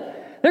devil.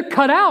 They're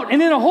cut out.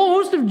 And then a whole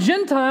host of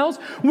Gentiles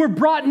were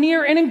brought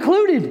near and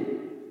included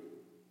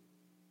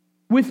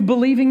with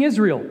believing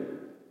Israel.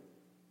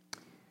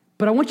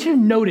 But I want you to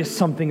notice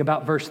something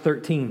about verse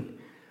 13.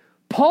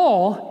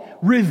 Paul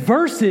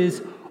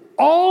reverses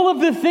all of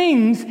the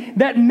things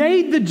that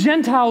made the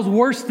Gentiles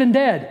worse than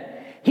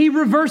dead. He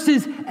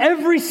reverses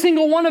every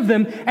single one of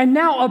them and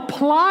now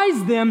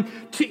applies them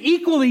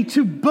equally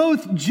to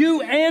both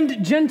Jew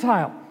and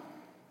Gentile.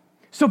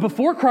 So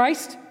before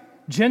Christ,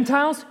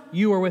 Gentiles,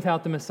 you were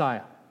without the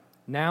Messiah.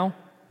 Now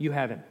you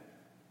have him.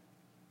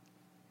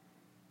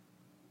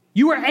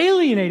 You were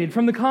alienated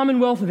from the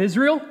commonwealth of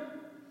Israel.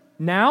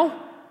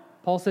 Now,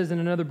 Paul says in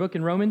another book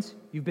in Romans,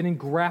 you've been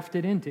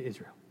engrafted into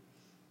Israel.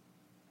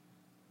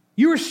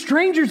 You were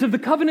strangers of the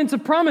covenants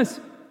of promise.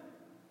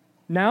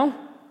 Now,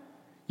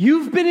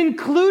 you've been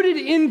included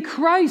in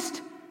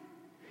Christ,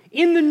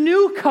 in the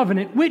new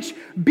covenant, which,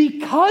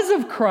 because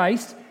of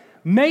Christ,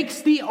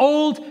 makes the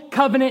old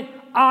covenant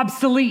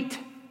obsolete.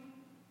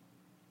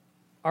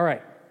 All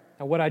right,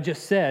 now what I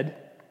just said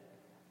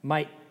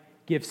might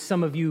give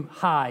some of you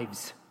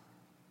hives,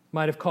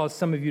 might have caused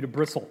some of you to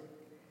bristle.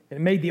 It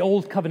made the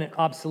old covenant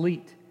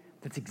obsolete.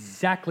 That's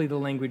exactly the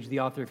language the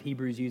author of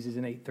Hebrews uses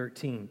in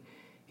 8:13.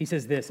 He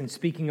says this, in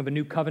speaking of a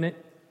new covenant,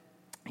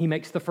 he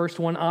makes the first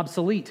one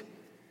obsolete.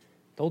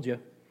 Told you.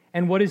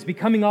 And what is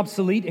becoming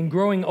obsolete and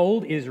growing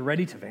old is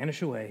ready to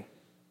vanish away.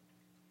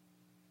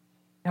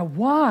 Now,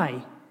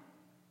 why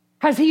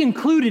has he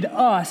included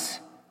us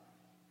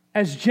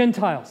as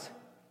Gentiles?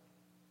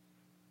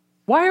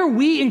 Why are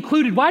we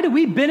included? Why do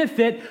we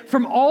benefit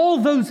from all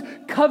those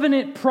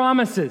covenant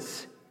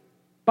promises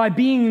by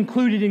being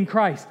included in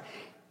Christ?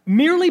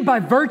 Merely by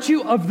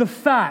virtue of the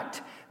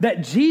fact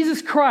that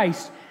Jesus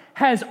Christ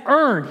has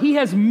earned, he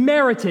has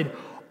merited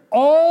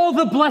all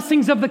the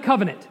blessings of the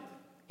covenant.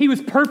 He was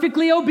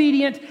perfectly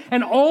obedient,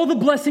 and all the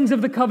blessings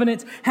of the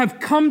covenants have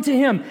come to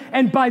him.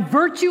 And by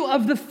virtue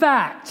of the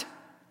fact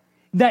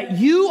that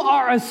you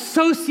are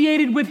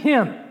associated with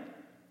him,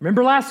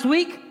 remember last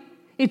week?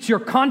 It's your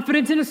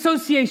confidence in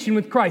association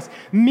with Christ.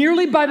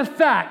 Merely by the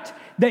fact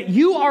that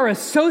you are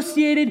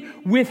associated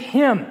with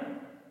him,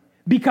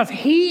 because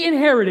he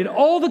inherited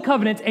all the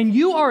covenants and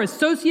you are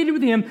associated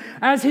with him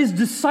as his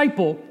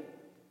disciple,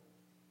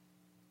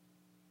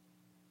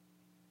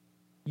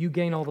 you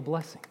gain all the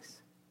blessings.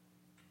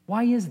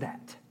 Why is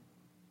that?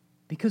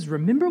 Because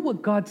remember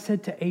what God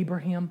said to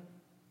Abraham?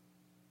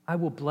 I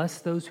will bless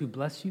those who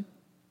bless you.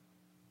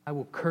 I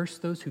will curse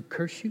those who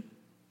curse you.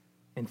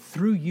 And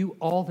through you,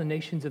 all the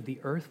nations of the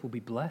earth will be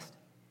blessed.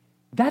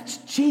 That's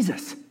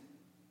Jesus.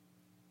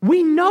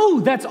 We know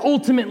that's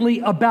ultimately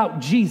about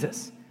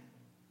Jesus.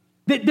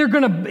 That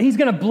he's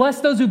going to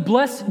bless those who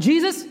bless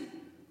Jesus.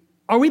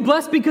 Are we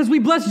blessed because we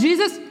bless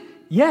Jesus?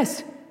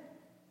 Yes.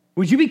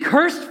 Would you be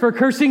cursed for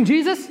cursing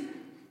Jesus?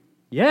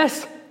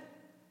 Yes.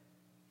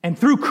 And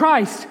through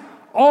Christ,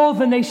 all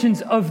the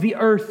nations of the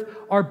earth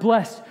are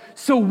blessed.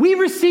 So we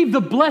receive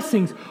the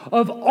blessings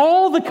of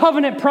all the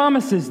covenant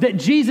promises that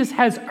Jesus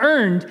has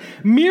earned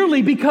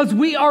merely because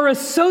we are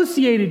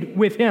associated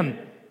with him.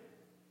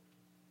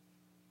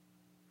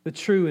 The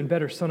true and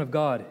better Son of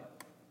God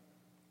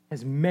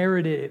has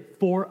merited it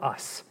for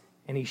us,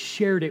 and he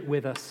shared it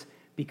with us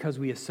because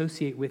we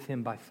associate with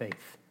him by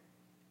faith,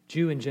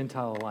 Jew and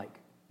Gentile alike.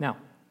 Now,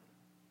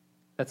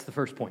 that's the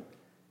first point.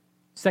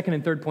 Second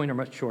and third point are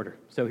much shorter,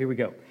 so here we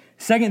go.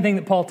 Second thing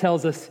that Paul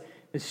tells us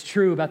is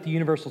true about the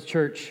universal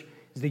church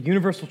is the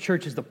universal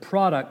church is the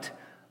product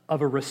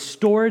of a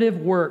restorative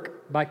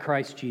work by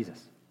Christ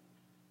Jesus.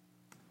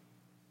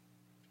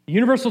 The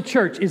universal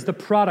church is the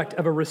product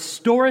of a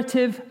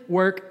restorative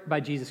work by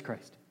Jesus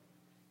Christ.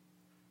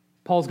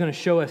 Paul's going to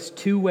show us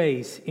two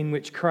ways in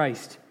which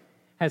Christ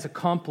has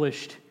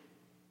accomplished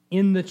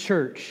in the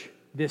church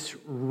this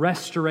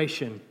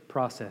restoration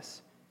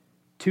process.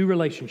 Two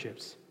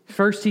relationships.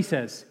 First, he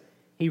says,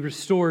 he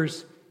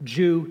restores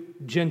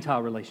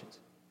Jew-Gentile relations.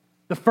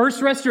 The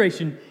first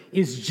restoration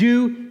is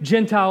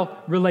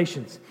Jew-Gentile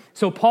relations.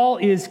 So Paul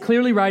is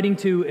clearly writing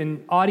to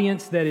an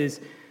audience that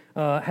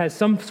has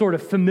some sort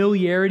of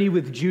familiarity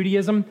with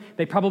Judaism.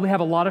 They probably have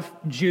a lot of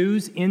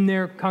Jews in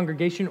their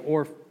congregation,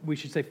 or we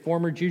should say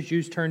former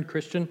Jews turned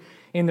Christian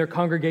in their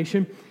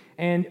congregation.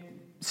 And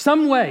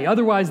some way,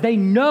 otherwise, they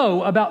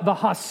know about the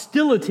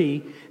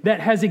hostility that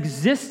has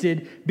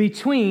existed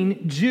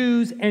between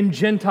Jews and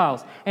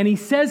Gentiles. And he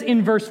says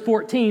in verse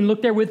 14,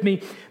 look there with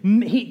me,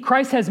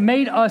 Christ has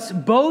made us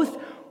both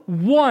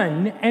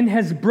one and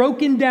has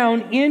broken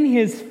down in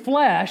his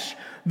flesh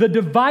the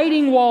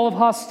dividing wall of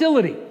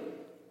hostility.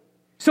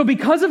 So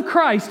because of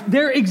Christ,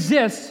 there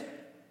exists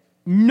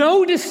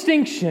no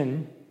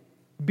distinction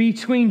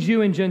between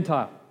Jew and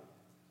Gentile.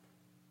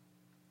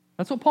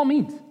 That's what Paul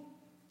means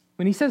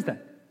when he says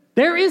that.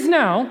 There is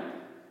now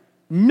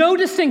no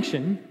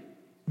distinction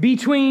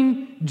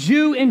between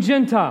Jew and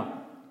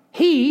Gentile.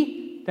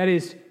 He, that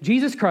is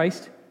Jesus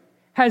Christ,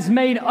 has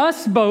made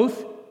us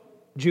both,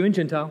 Jew and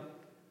Gentile,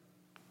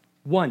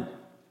 one.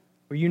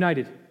 We're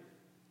united.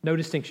 No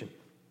distinction.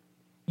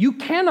 You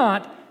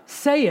cannot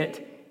say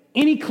it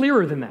any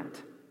clearer than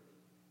that.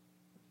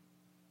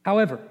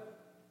 However,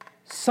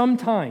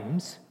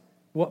 sometimes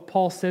what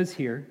Paul says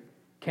here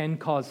can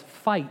cause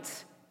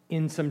fights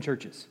in some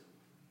churches.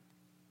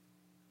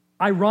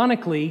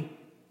 Ironically,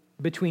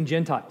 between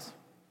Gentiles.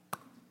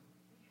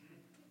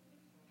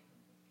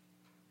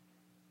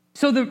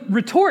 So the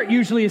retort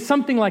usually is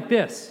something like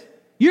this.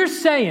 You're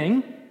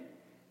saying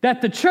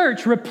that the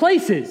church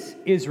replaces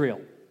Israel.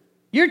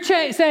 You're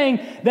saying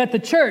that the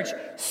church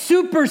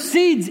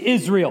supersedes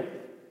Israel.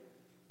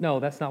 No,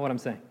 that's not what I'm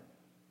saying.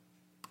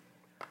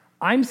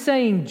 I'm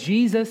saying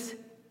Jesus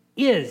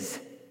is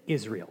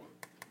Israel.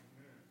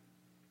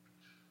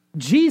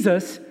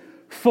 Jesus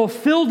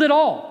fulfilled it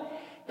all.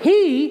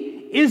 He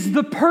is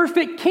the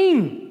perfect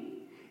king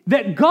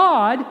that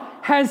God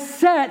has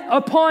set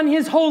upon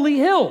his holy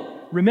hill.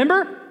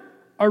 Remember?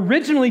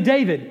 Originally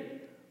David,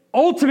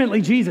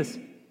 ultimately Jesus.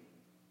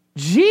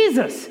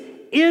 Jesus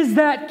is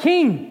that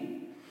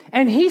king.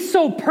 And he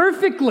so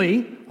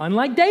perfectly,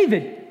 unlike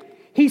David,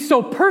 he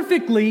so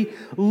perfectly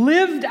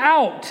lived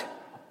out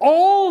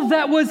all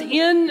that was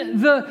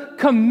in the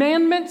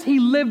commandments. He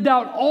lived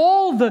out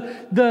all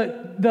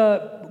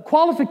the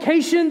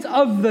qualifications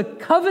of the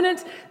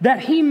covenants that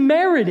he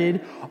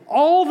merited,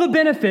 all the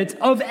benefits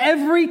of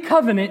every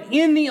covenant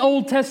in the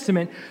Old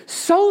Testament,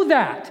 so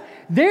that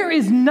there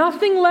is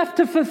nothing left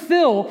to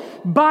fulfill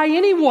by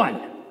anyone.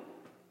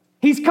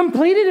 He's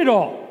completed it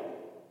all.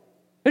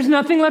 There's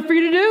nothing left for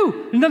you to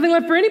do. There's nothing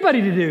left for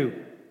anybody to do.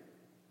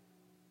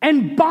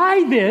 And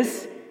by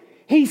this,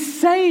 he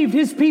saved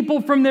his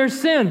people from their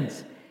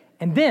sins.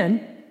 And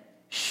then,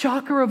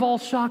 shocker of all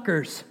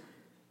shockers,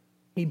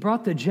 he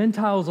brought the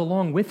Gentiles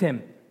along with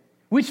him,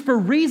 which for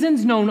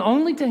reasons known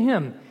only to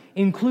him,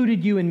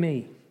 included you and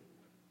me.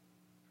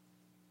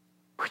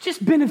 We're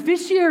just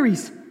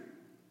beneficiaries.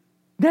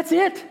 That's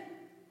it.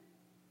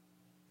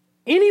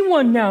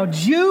 Anyone now,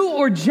 Jew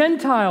or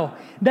Gentile,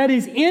 that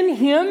is in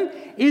him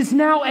is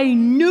now a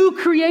new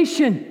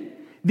creation.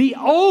 The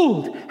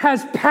old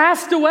has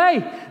passed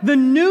away. The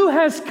new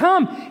has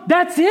come.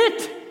 That's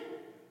it.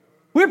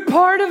 We're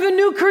part of a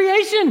new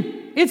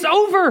creation. It's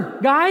over,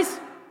 guys.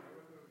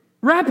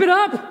 Wrap it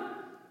up.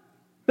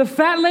 The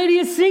fat lady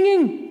is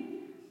singing.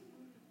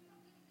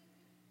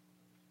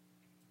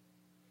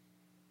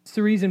 It's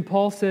the reason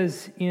Paul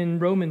says in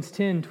Romans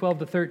 10, 12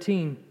 to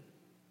 13,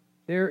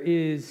 there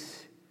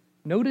is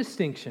no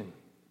distinction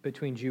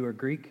between Jew or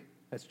Greek,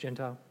 that's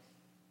Gentile.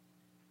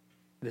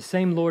 The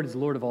same Lord is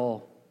Lord of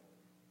all,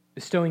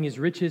 bestowing his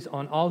riches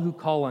on all who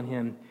call on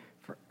him.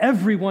 For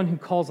everyone who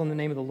calls on the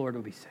name of the Lord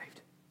will be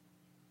saved.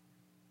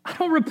 I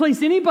don't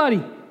replace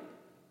anybody.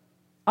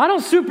 I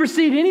don't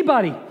supersede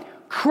anybody.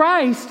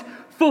 Christ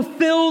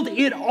fulfilled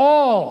it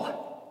all.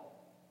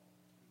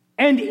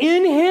 And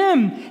in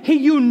him, he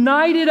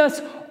united us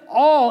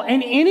all.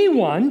 And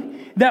anyone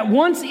that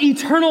wants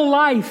eternal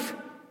life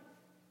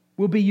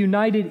will be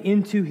united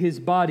into his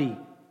body.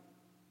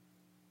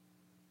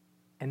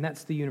 And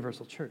that's the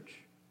universal church.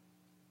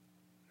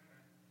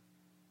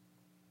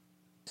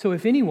 So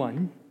if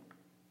anyone,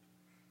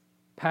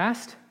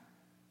 past,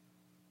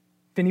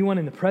 if anyone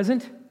in the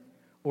present,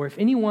 or if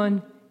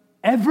anyone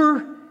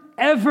ever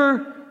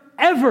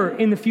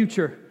in the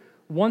future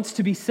wants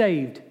to be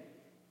saved,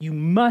 you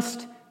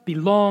must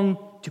belong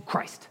to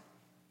Christ.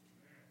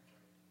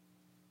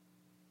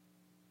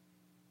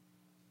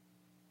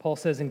 Paul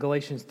says in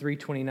Galatians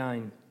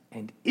 3:29,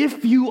 and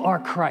if you are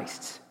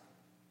Christ's,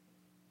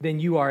 then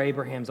you are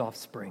Abraham's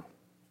offspring,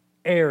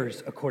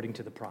 heirs according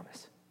to the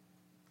promise.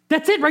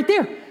 That's it right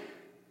there.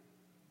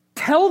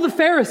 Tell the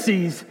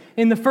Pharisees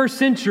in the first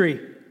century,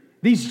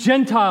 these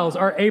Gentiles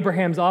are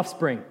Abraham's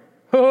offspring.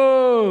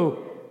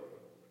 Oh,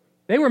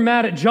 they were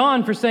mad at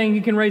John for saying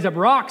he can raise up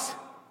rocks.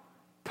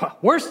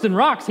 Worse than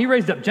rocks, he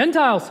raised up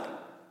Gentiles.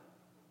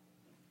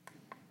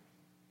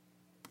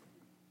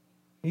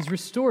 He's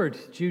restored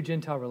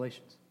Jew-Gentile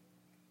relations.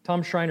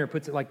 Tom Schreiner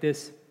puts it like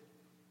this.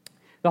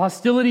 The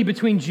hostility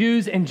between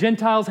Jews and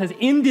Gentiles has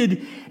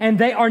ended, and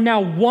they are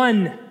now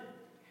one.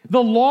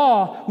 The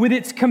law, with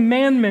its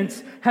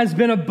commandments, has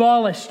been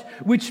abolished,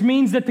 which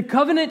means that the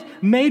covenant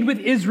made with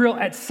Israel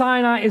at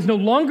Sinai is no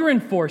longer in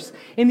force.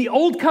 In the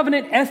old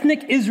covenant,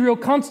 ethnic Israel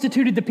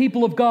constituted the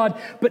people of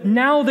God, but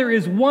now there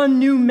is one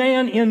new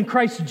man in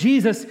Christ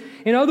Jesus.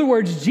 In other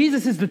words,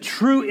 Jesus is the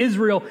true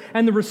Israel,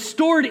 and the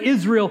restored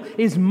Israel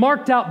is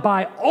marked out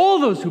by all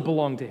those who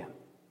belong to him.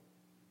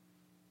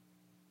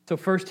 So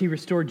first, he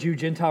restored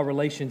Jew-Gentile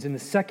relations. In the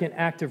second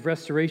act of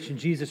restoration,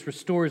 Jesus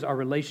restores our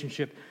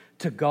relationship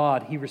to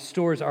God. He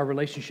restores our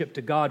relationship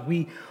to God.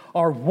 We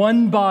are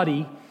one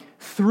body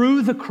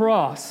through the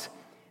cross,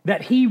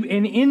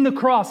 and in the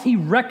cross, he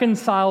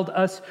reconciled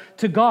us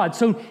to God.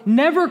 So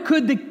never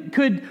could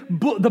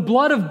the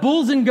blood of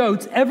bulls and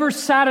goats ever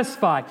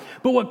satisfy.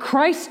 But what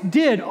Christ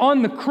did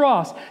on the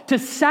cross to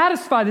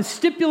satisfy the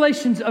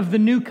stipulations of the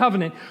new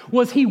covenant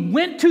was he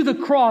went to the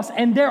cross,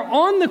 and there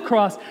on the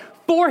cross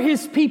for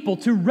his people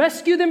to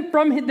rescue them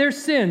from their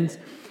sins,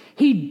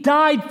 he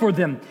died for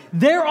them.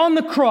 There on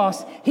the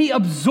cross, he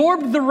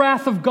absorbed the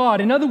wrath of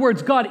God. In other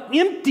words, God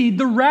emptied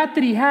the wrath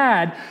that he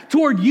had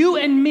toward you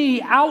and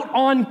me out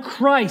on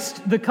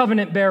Christ, the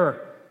covenant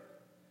bearer,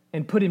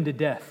 and put him to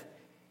death.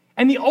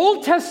 And the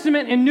Old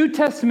Testament and New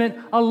Testament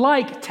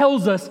alike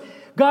tells us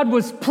God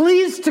was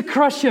pleased to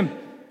crush him.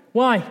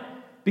 Why?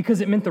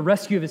 Because it meant the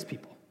rescue of his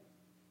people.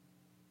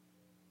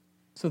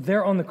 So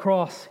there on the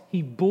cross,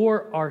 he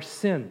bore our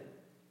sin.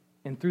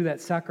 And through that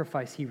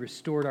sacrifice, he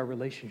restored our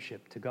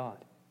relationship to God.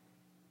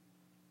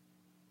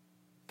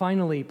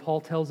 Finally,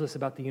 Paul tells us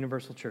about the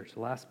universal church,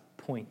 the last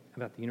point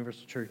about the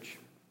universal church.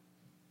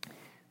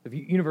 The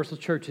universal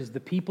church is the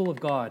people of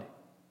God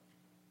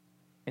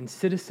and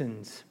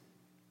citizens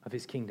of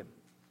his kingdom.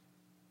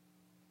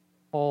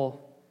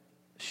 Paul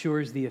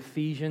assures the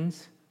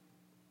Ephesians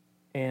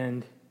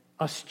and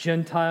us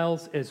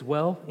Gentiles as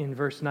well in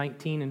verse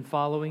 19 and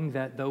following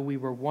that though we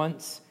were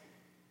once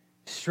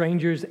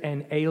strangers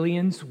and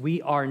aliens,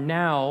 we are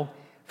now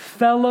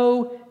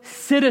fellow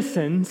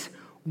citizens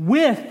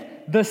with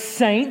the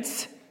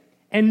saints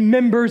and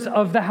members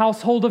of the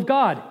household of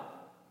God.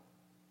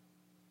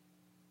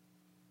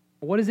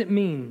 What does it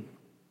mean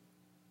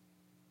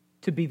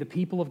to be the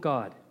people of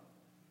God?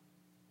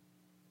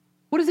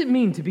 What does it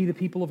mean to be the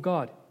people of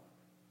God?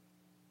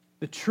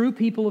 The true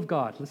people of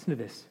God, listen to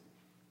this.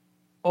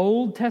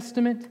 Old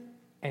Testament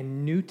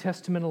and New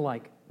Testament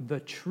alike, the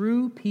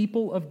true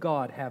people of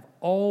God have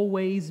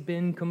always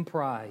been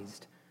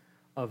comprised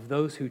of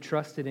those who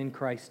trusted in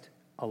Christ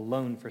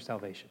alone for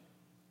salvation.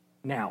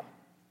 Now,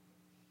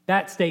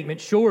 that statement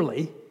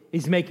surely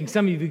is making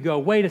some of you go,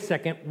 wait a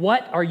second,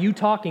 what are you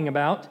talking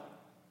about?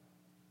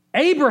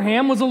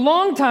 Abraham was a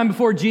long time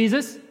before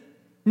Jesus.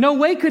 No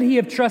way could he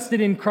have trusted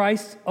in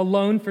Christ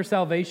alone for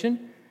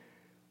salvation.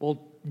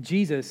 Well,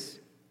 Jesus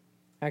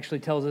actually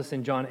tells us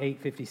in John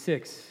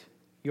 8:56,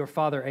 your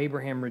father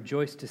Abraham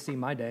rejoiced to see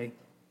my day,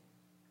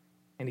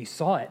 and he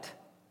saw it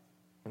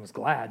and was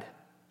glad.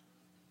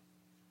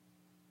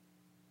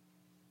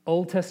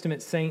 Old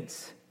Testament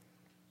saints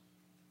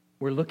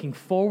were looking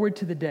forward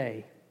to the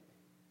day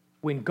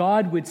when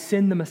God would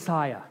send the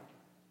Messiah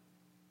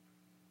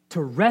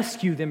to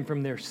rescue them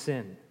from their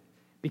sin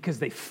because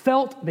they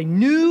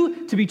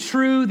knew to be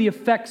true the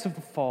effects of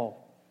the fall.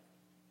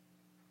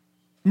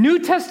 New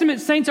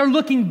Testament saints are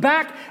looking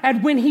back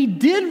at when he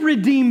did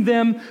redeem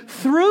them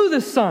through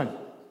the Son.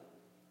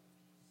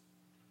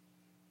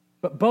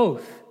 But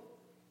both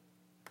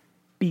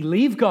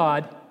believe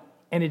God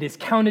and it is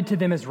counted to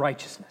them as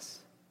righteousness.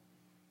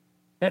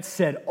 That's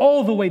said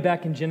all the way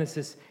back in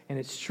Genesis, and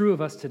it's true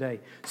of us today.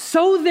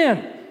 So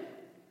then,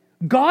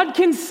 God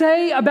can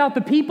say about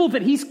the people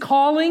that he's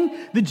calling,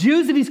 the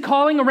Jews that he's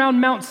calling around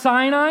Mount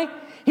Sinai,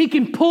 he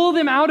can pull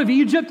them out of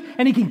Egypt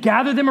and he can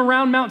gather them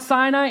around Mount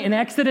Sinai in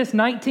Exodus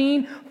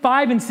 19,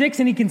 5 and 6.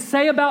 And he can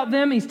say about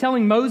them, he's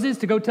telling Moses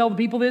to go tell the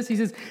people this. He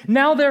says,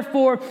 now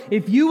therefore,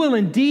 if you will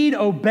indeed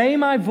obey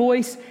my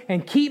voice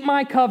and keep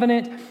my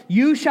covenant,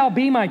 you shall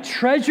be my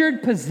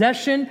treasured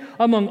possession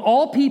among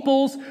all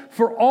peoples,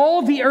 for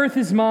all the earth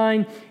is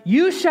mine.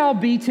 You shall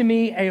be to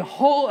me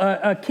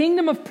a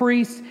kingdom of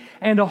priests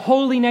and a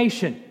holy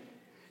nation.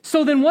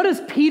 So then what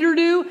does Peter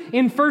do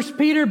in 1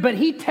 Peter? But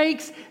he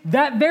takes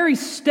that very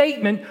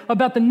statement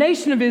about the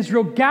nation of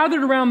Israel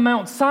gathered around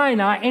Mount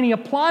Sinai and he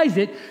applies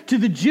it to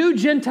the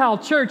Jew-Gentile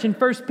church in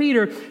 1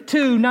 Peter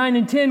 2, 9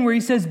 and 10, where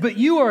he says, but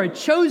you are a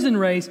chosen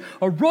race,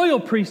 a royal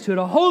priesthood,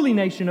 a holy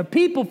nation, a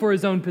people for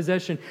his own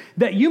possession,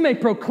 that you may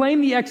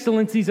proclaim the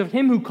excellencies of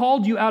him who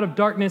called you out of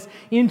darkness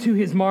into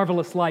his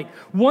marvelous light.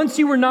 Once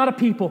you were not a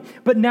people,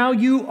 but now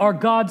you are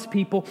God's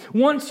people.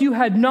 Once you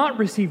had not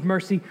received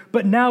mercy,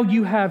 but now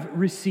you have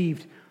received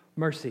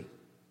mercy.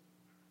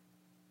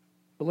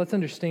 But let's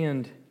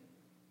understand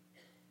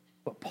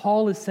what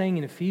Paul is saying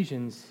in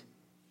Ephesians.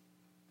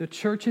 The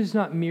church is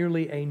not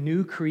merely a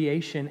new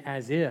creation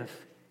as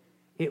if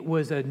it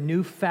was a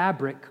new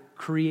fabric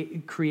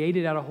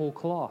created out of whole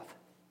cloth.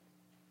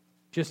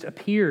 Just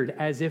appeared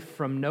as if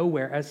from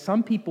nowhere, as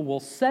some people will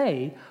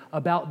say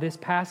about this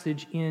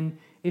passage in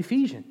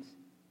Ephesians.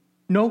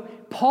 No,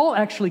 Paul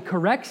actually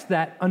corrects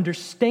that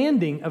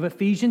understanding of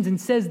Ephesians and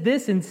says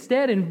this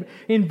instead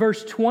in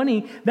verse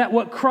 20, that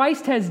what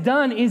Christ has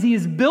done is he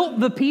has built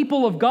the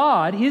people of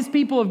God, his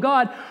people of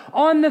God,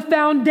 on the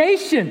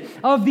foundation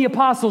of the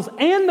apostles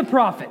and the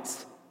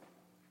prophets.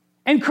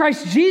 And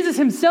Christ Jesus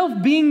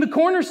himself being the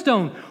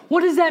cornerstone.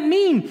 What does that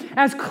mean?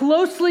 As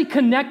closely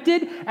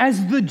connected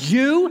as the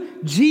Jew,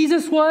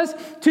 Jesus was,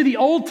 to the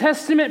Old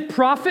Testament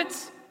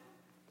prophets,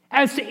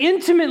 as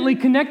intimately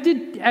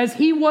connected as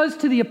he was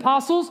to the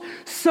apostles,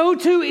 so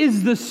too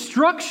is the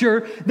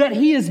structure that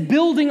he is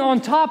building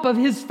on top of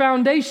his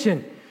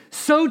foundation.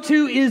 So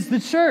too is the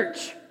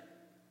church.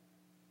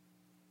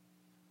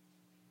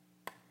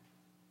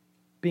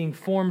 Being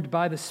formed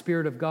by the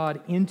Spirit of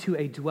God into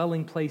a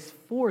dwelling place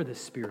for the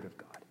Spirit of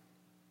God.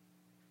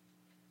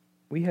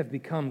 We have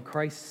become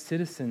Christ's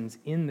citizens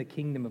in the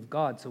kingdom of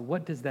God. So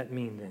what does that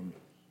mean then?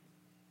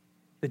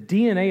 The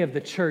DNA of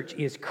the church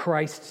is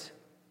Christ's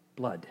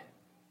blood.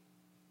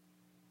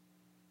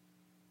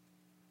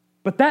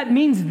 But that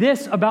means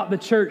this about the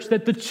church,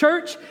 that the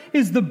church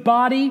is the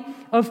body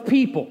of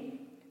people.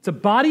 It's a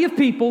body of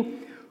people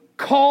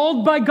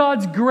called by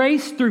God's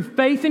grace through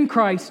faith in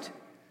Christ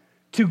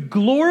to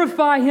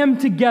glorify him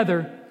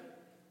together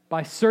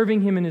by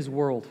serving him in his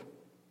world.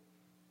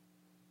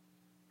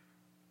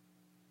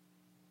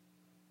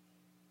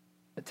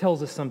 That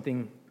tells us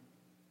something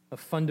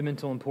of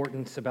fundamental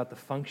importance about the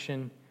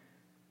function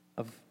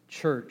of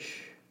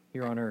church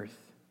here on earth.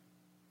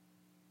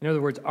 In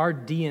other words, our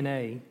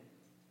DNA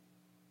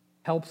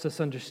helps us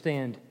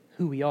understand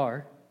who we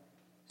are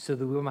so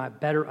that we might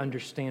better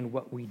understand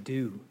what we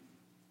do.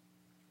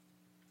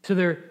 So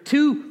there are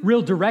two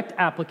real direct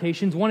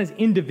applications. One is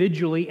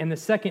individually, and the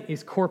second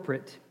is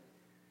corporate.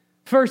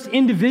 First,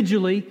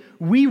 individually,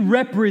 we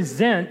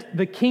represent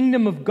the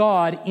kingdom of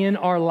God in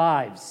our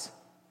lives.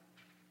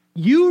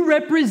 You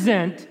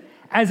represent,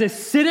 as a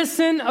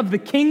citizen of the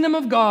kingdom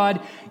of God,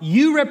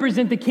 you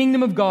represent the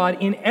kingdom of God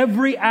in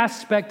every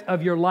aspect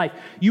of your life.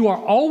 You are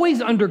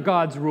always under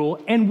God's rule,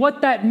 and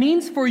what that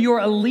means for your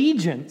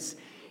allegiance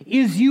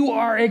is you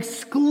are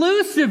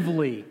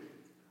exclusively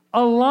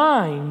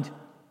aligned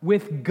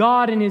with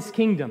God and His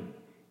kingdom.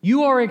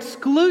 You are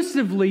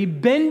exclusively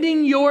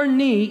bending your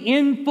knee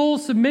in full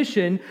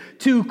submission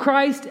to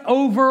Christ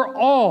over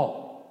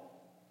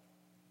all.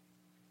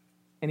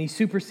 And He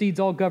supersedes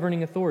all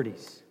governing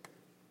authorities.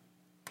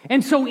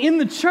 And so in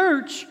the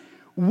church,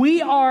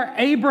 we are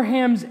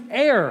Abraham's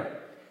heir.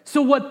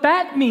 So what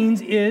that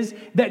means is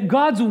that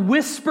God's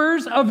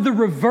whispers of the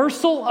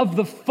reversal of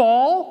the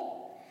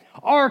fall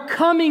are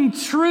coming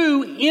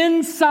true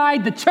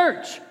inside the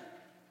church.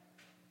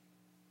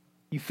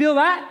 You feel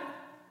that?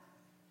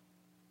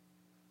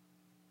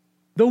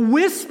 The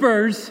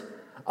whispers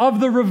of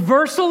the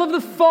reversal of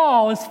the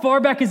fall as far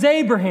back as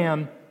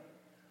Abraham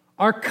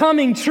are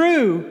coming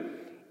true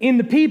in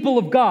the people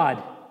of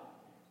God.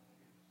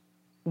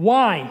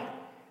 Why?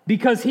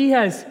 Because He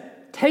has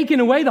taken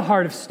away the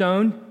heart of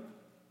stone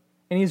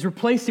and He has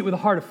replaced it with a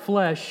heart of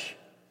flesh,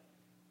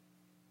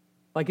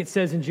 like it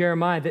says in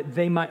Jeremiah, that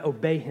they might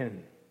obey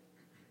Him.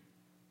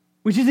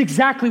 Which is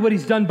exactly what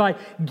He's done by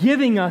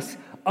giving us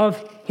of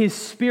His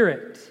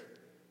Spirit.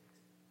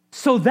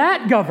 So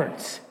that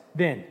governs,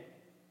 then,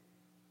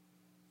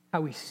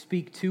 how we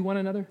speak to one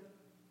another,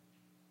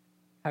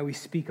 how we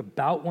speak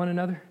about one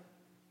another,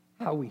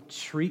 how we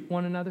treat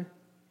one another,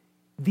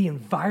 the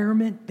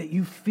environment that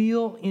you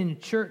feel in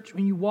church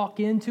when you walk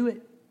into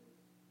it,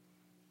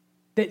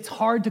 that's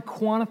hard to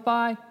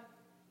quantify,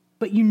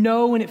 but you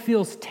know when it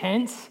feels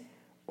tense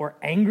or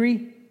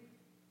angry.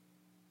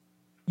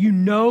 You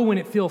know when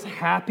it feels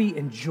happy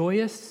and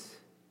joyous.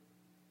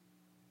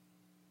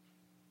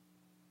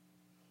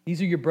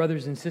 These are your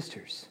brothers and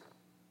sisters,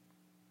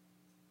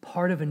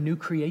 part of a new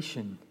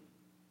creation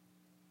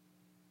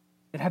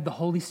that have the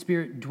Holy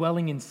Spirit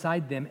dwelling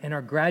inside them and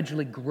are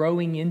gradually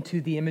growing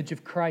into the image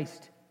of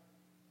Christ.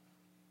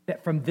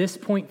 That from this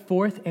point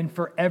forth and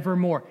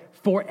forevermore,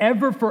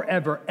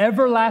 forever,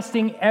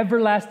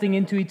 everlasting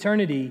into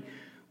eternity,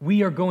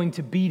 we are going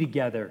to be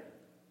together.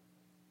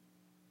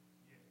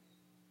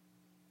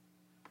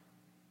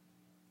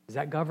 Does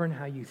that govern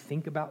how you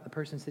think about the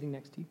person sitting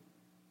next to you?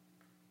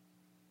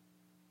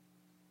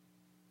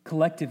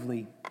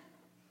 Collectively,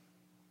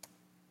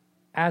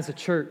 as a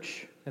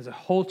church, as a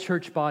whole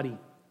church body,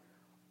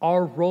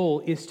 our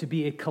role is to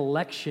be a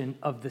collection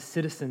of the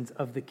citizens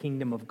of the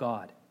kingdom of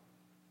God.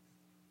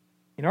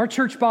 In our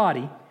church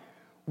body,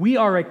 we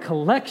are a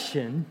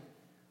collection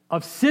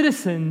of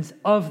citizens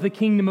of the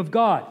kingdom of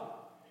God.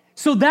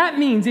 So that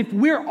means if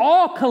we're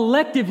all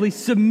collectively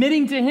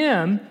submitting to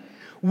Him,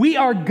 we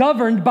are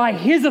governed by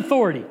His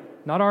authority,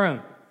 not our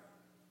own.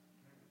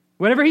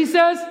 Whatever He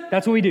says,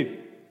 that's what we do.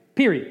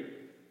 Period.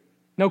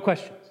 No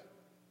questions.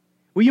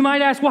 Well, you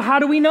might ask, well, how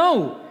do we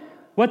know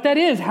what that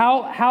is?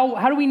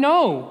 How do we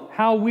know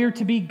how we're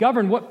to be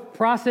governed? What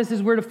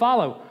processes we're to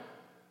follow?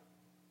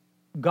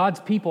 God's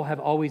people have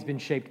always been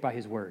shaped by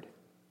His word.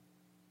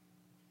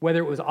 Whether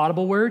it was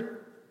audible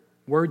word,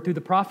 word through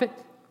the prophet,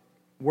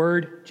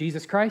 word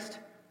Jesus Christ,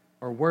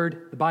 or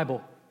word the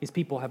Bible, His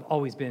people have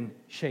always been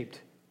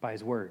shaped by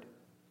His word.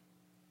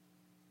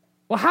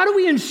 Well, how do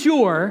we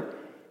ensure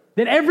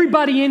that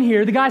everybody in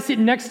here, the guy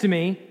sitting next to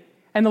me,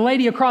 and the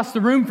lady across the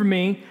room from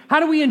me,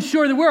 how do we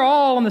ensure that we're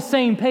all on the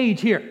same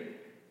page here?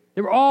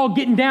 That we're all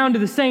getting down to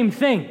the same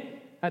thing?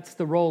 That's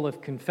the role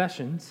of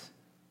confessions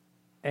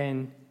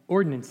and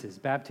ordinances,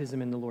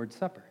 baptism and the Lord's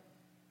Supper.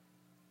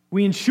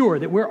 We ensure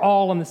that we're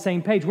all on the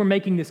same page. We're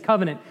making this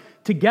covenant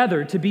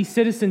together to be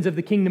citizens of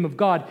the kingdom of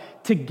God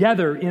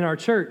together in our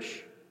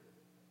church.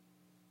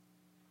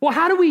 Well,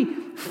 how do we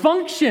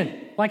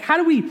function? Like, how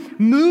do we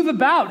move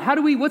about?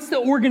 What's the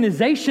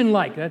organization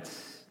like?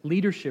 That's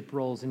leadership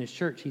roles in His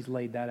church. He's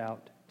laid that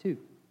out too.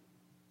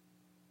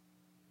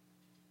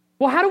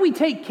 Well, how do we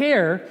take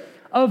care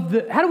of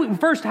how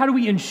do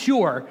we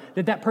ensure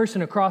that that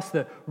person across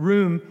the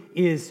room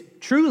is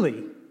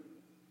truly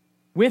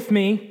with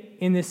me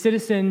in this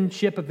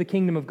citizenship of the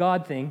kingdom of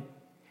God thing?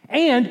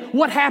 And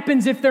what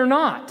happens if they're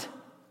not?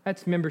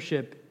 That's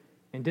membership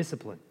and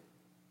discipline.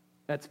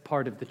 That's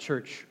part of the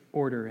church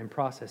order and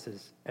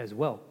processes as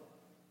well.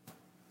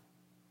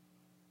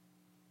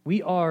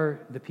 We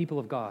are the people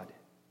of God.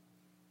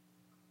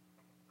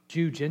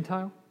 Jew,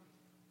 Gentile.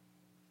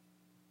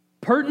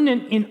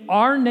 Pertinent in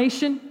our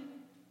nation,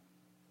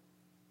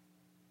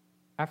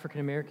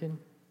 African American,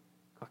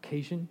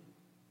 Caucasian,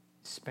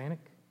 Hispanic,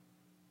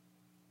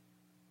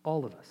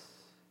 all of us.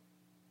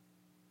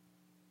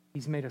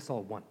 He's made us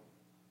all one.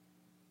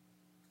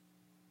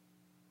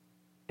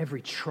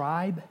 Every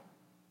tribe,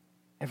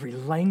 every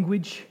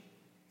language,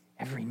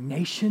 every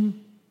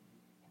nation,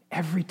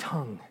 every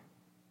tongue.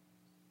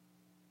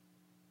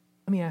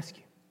 Let me ask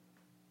you,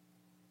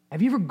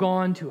 have you ever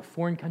gone to a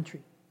foreign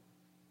country,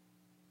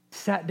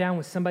 sat down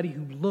with somebody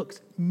who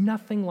looks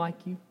nothing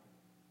like you,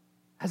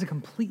 has a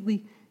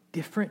completely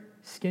different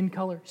skin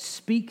color,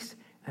 speaks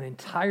an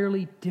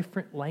entirely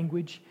different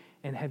language,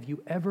 and have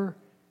you ever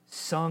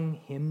sung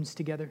hymns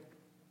together?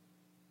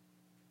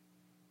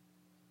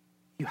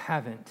 If you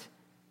haven't,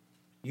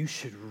 you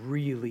should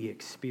really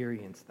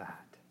experience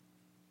that.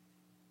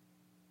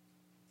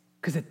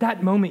 Because at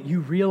that moment you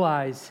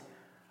realize,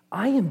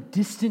 I am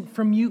distant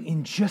from you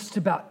in just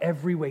about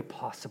every way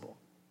possible.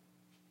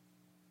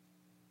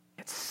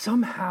 Yet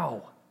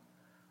somehow,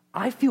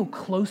 I feel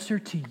closer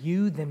to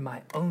you than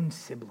my own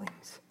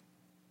siblings.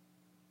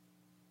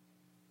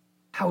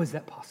 How is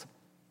that possible?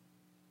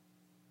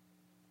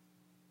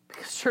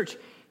 Because, church,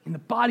 in the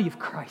body of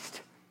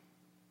Christ,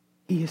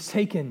 He has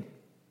taken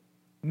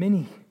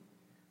many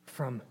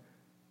from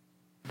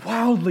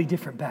wildly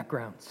different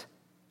backgrounds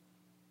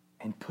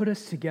and put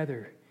us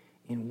together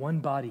in one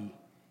body,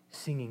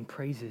 singing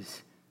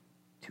praises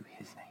to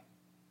His name.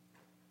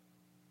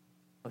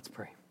 Let's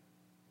pray.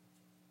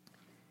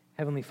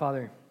 Heavenly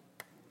Father,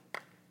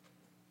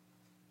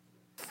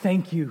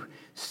 thank you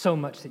so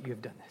much that you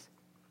have done this.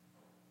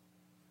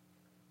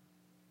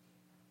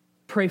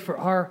 Pray for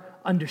our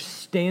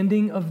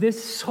understanding of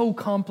this, so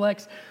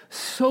complex,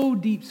 so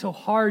deep, so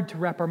hard to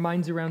wrap our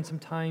minds around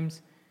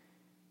sometimes.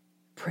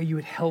 Pray you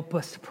would help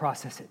us to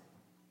process it.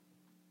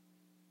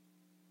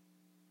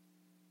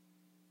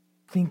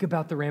 Think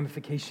about the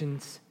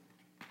ramifications,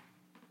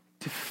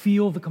 to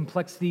feel the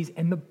complexities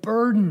and the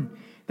burden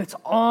that's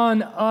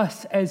on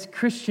us as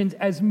Christians,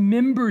 as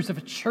members of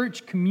a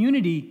church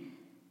community.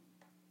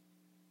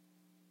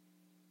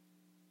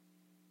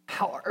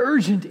 How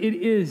urgent it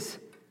is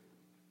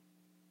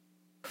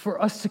for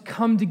us to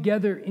come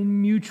together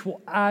in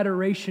mutual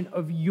adoration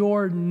of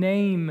your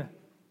name,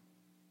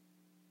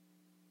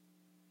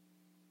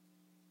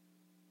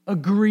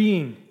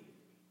 agreeing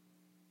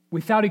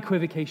without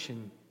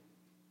equivocation,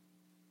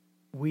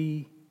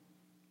 we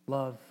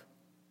love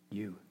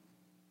you.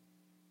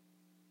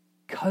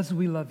 Because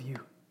we love you,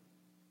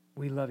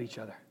 we love each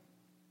other.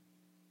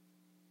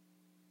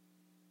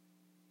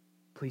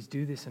 Please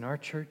do this in our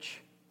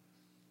church,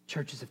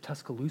 churches of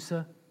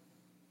Tuscaloosa,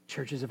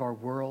 churches of our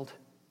world.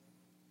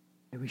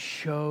 May we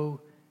show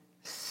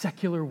the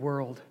secular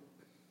world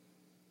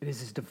that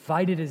is as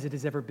divided as it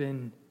has ever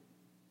been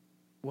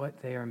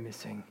what they are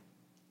missing.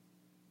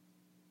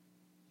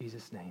 In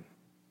Jesus' name,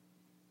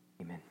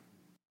 amen.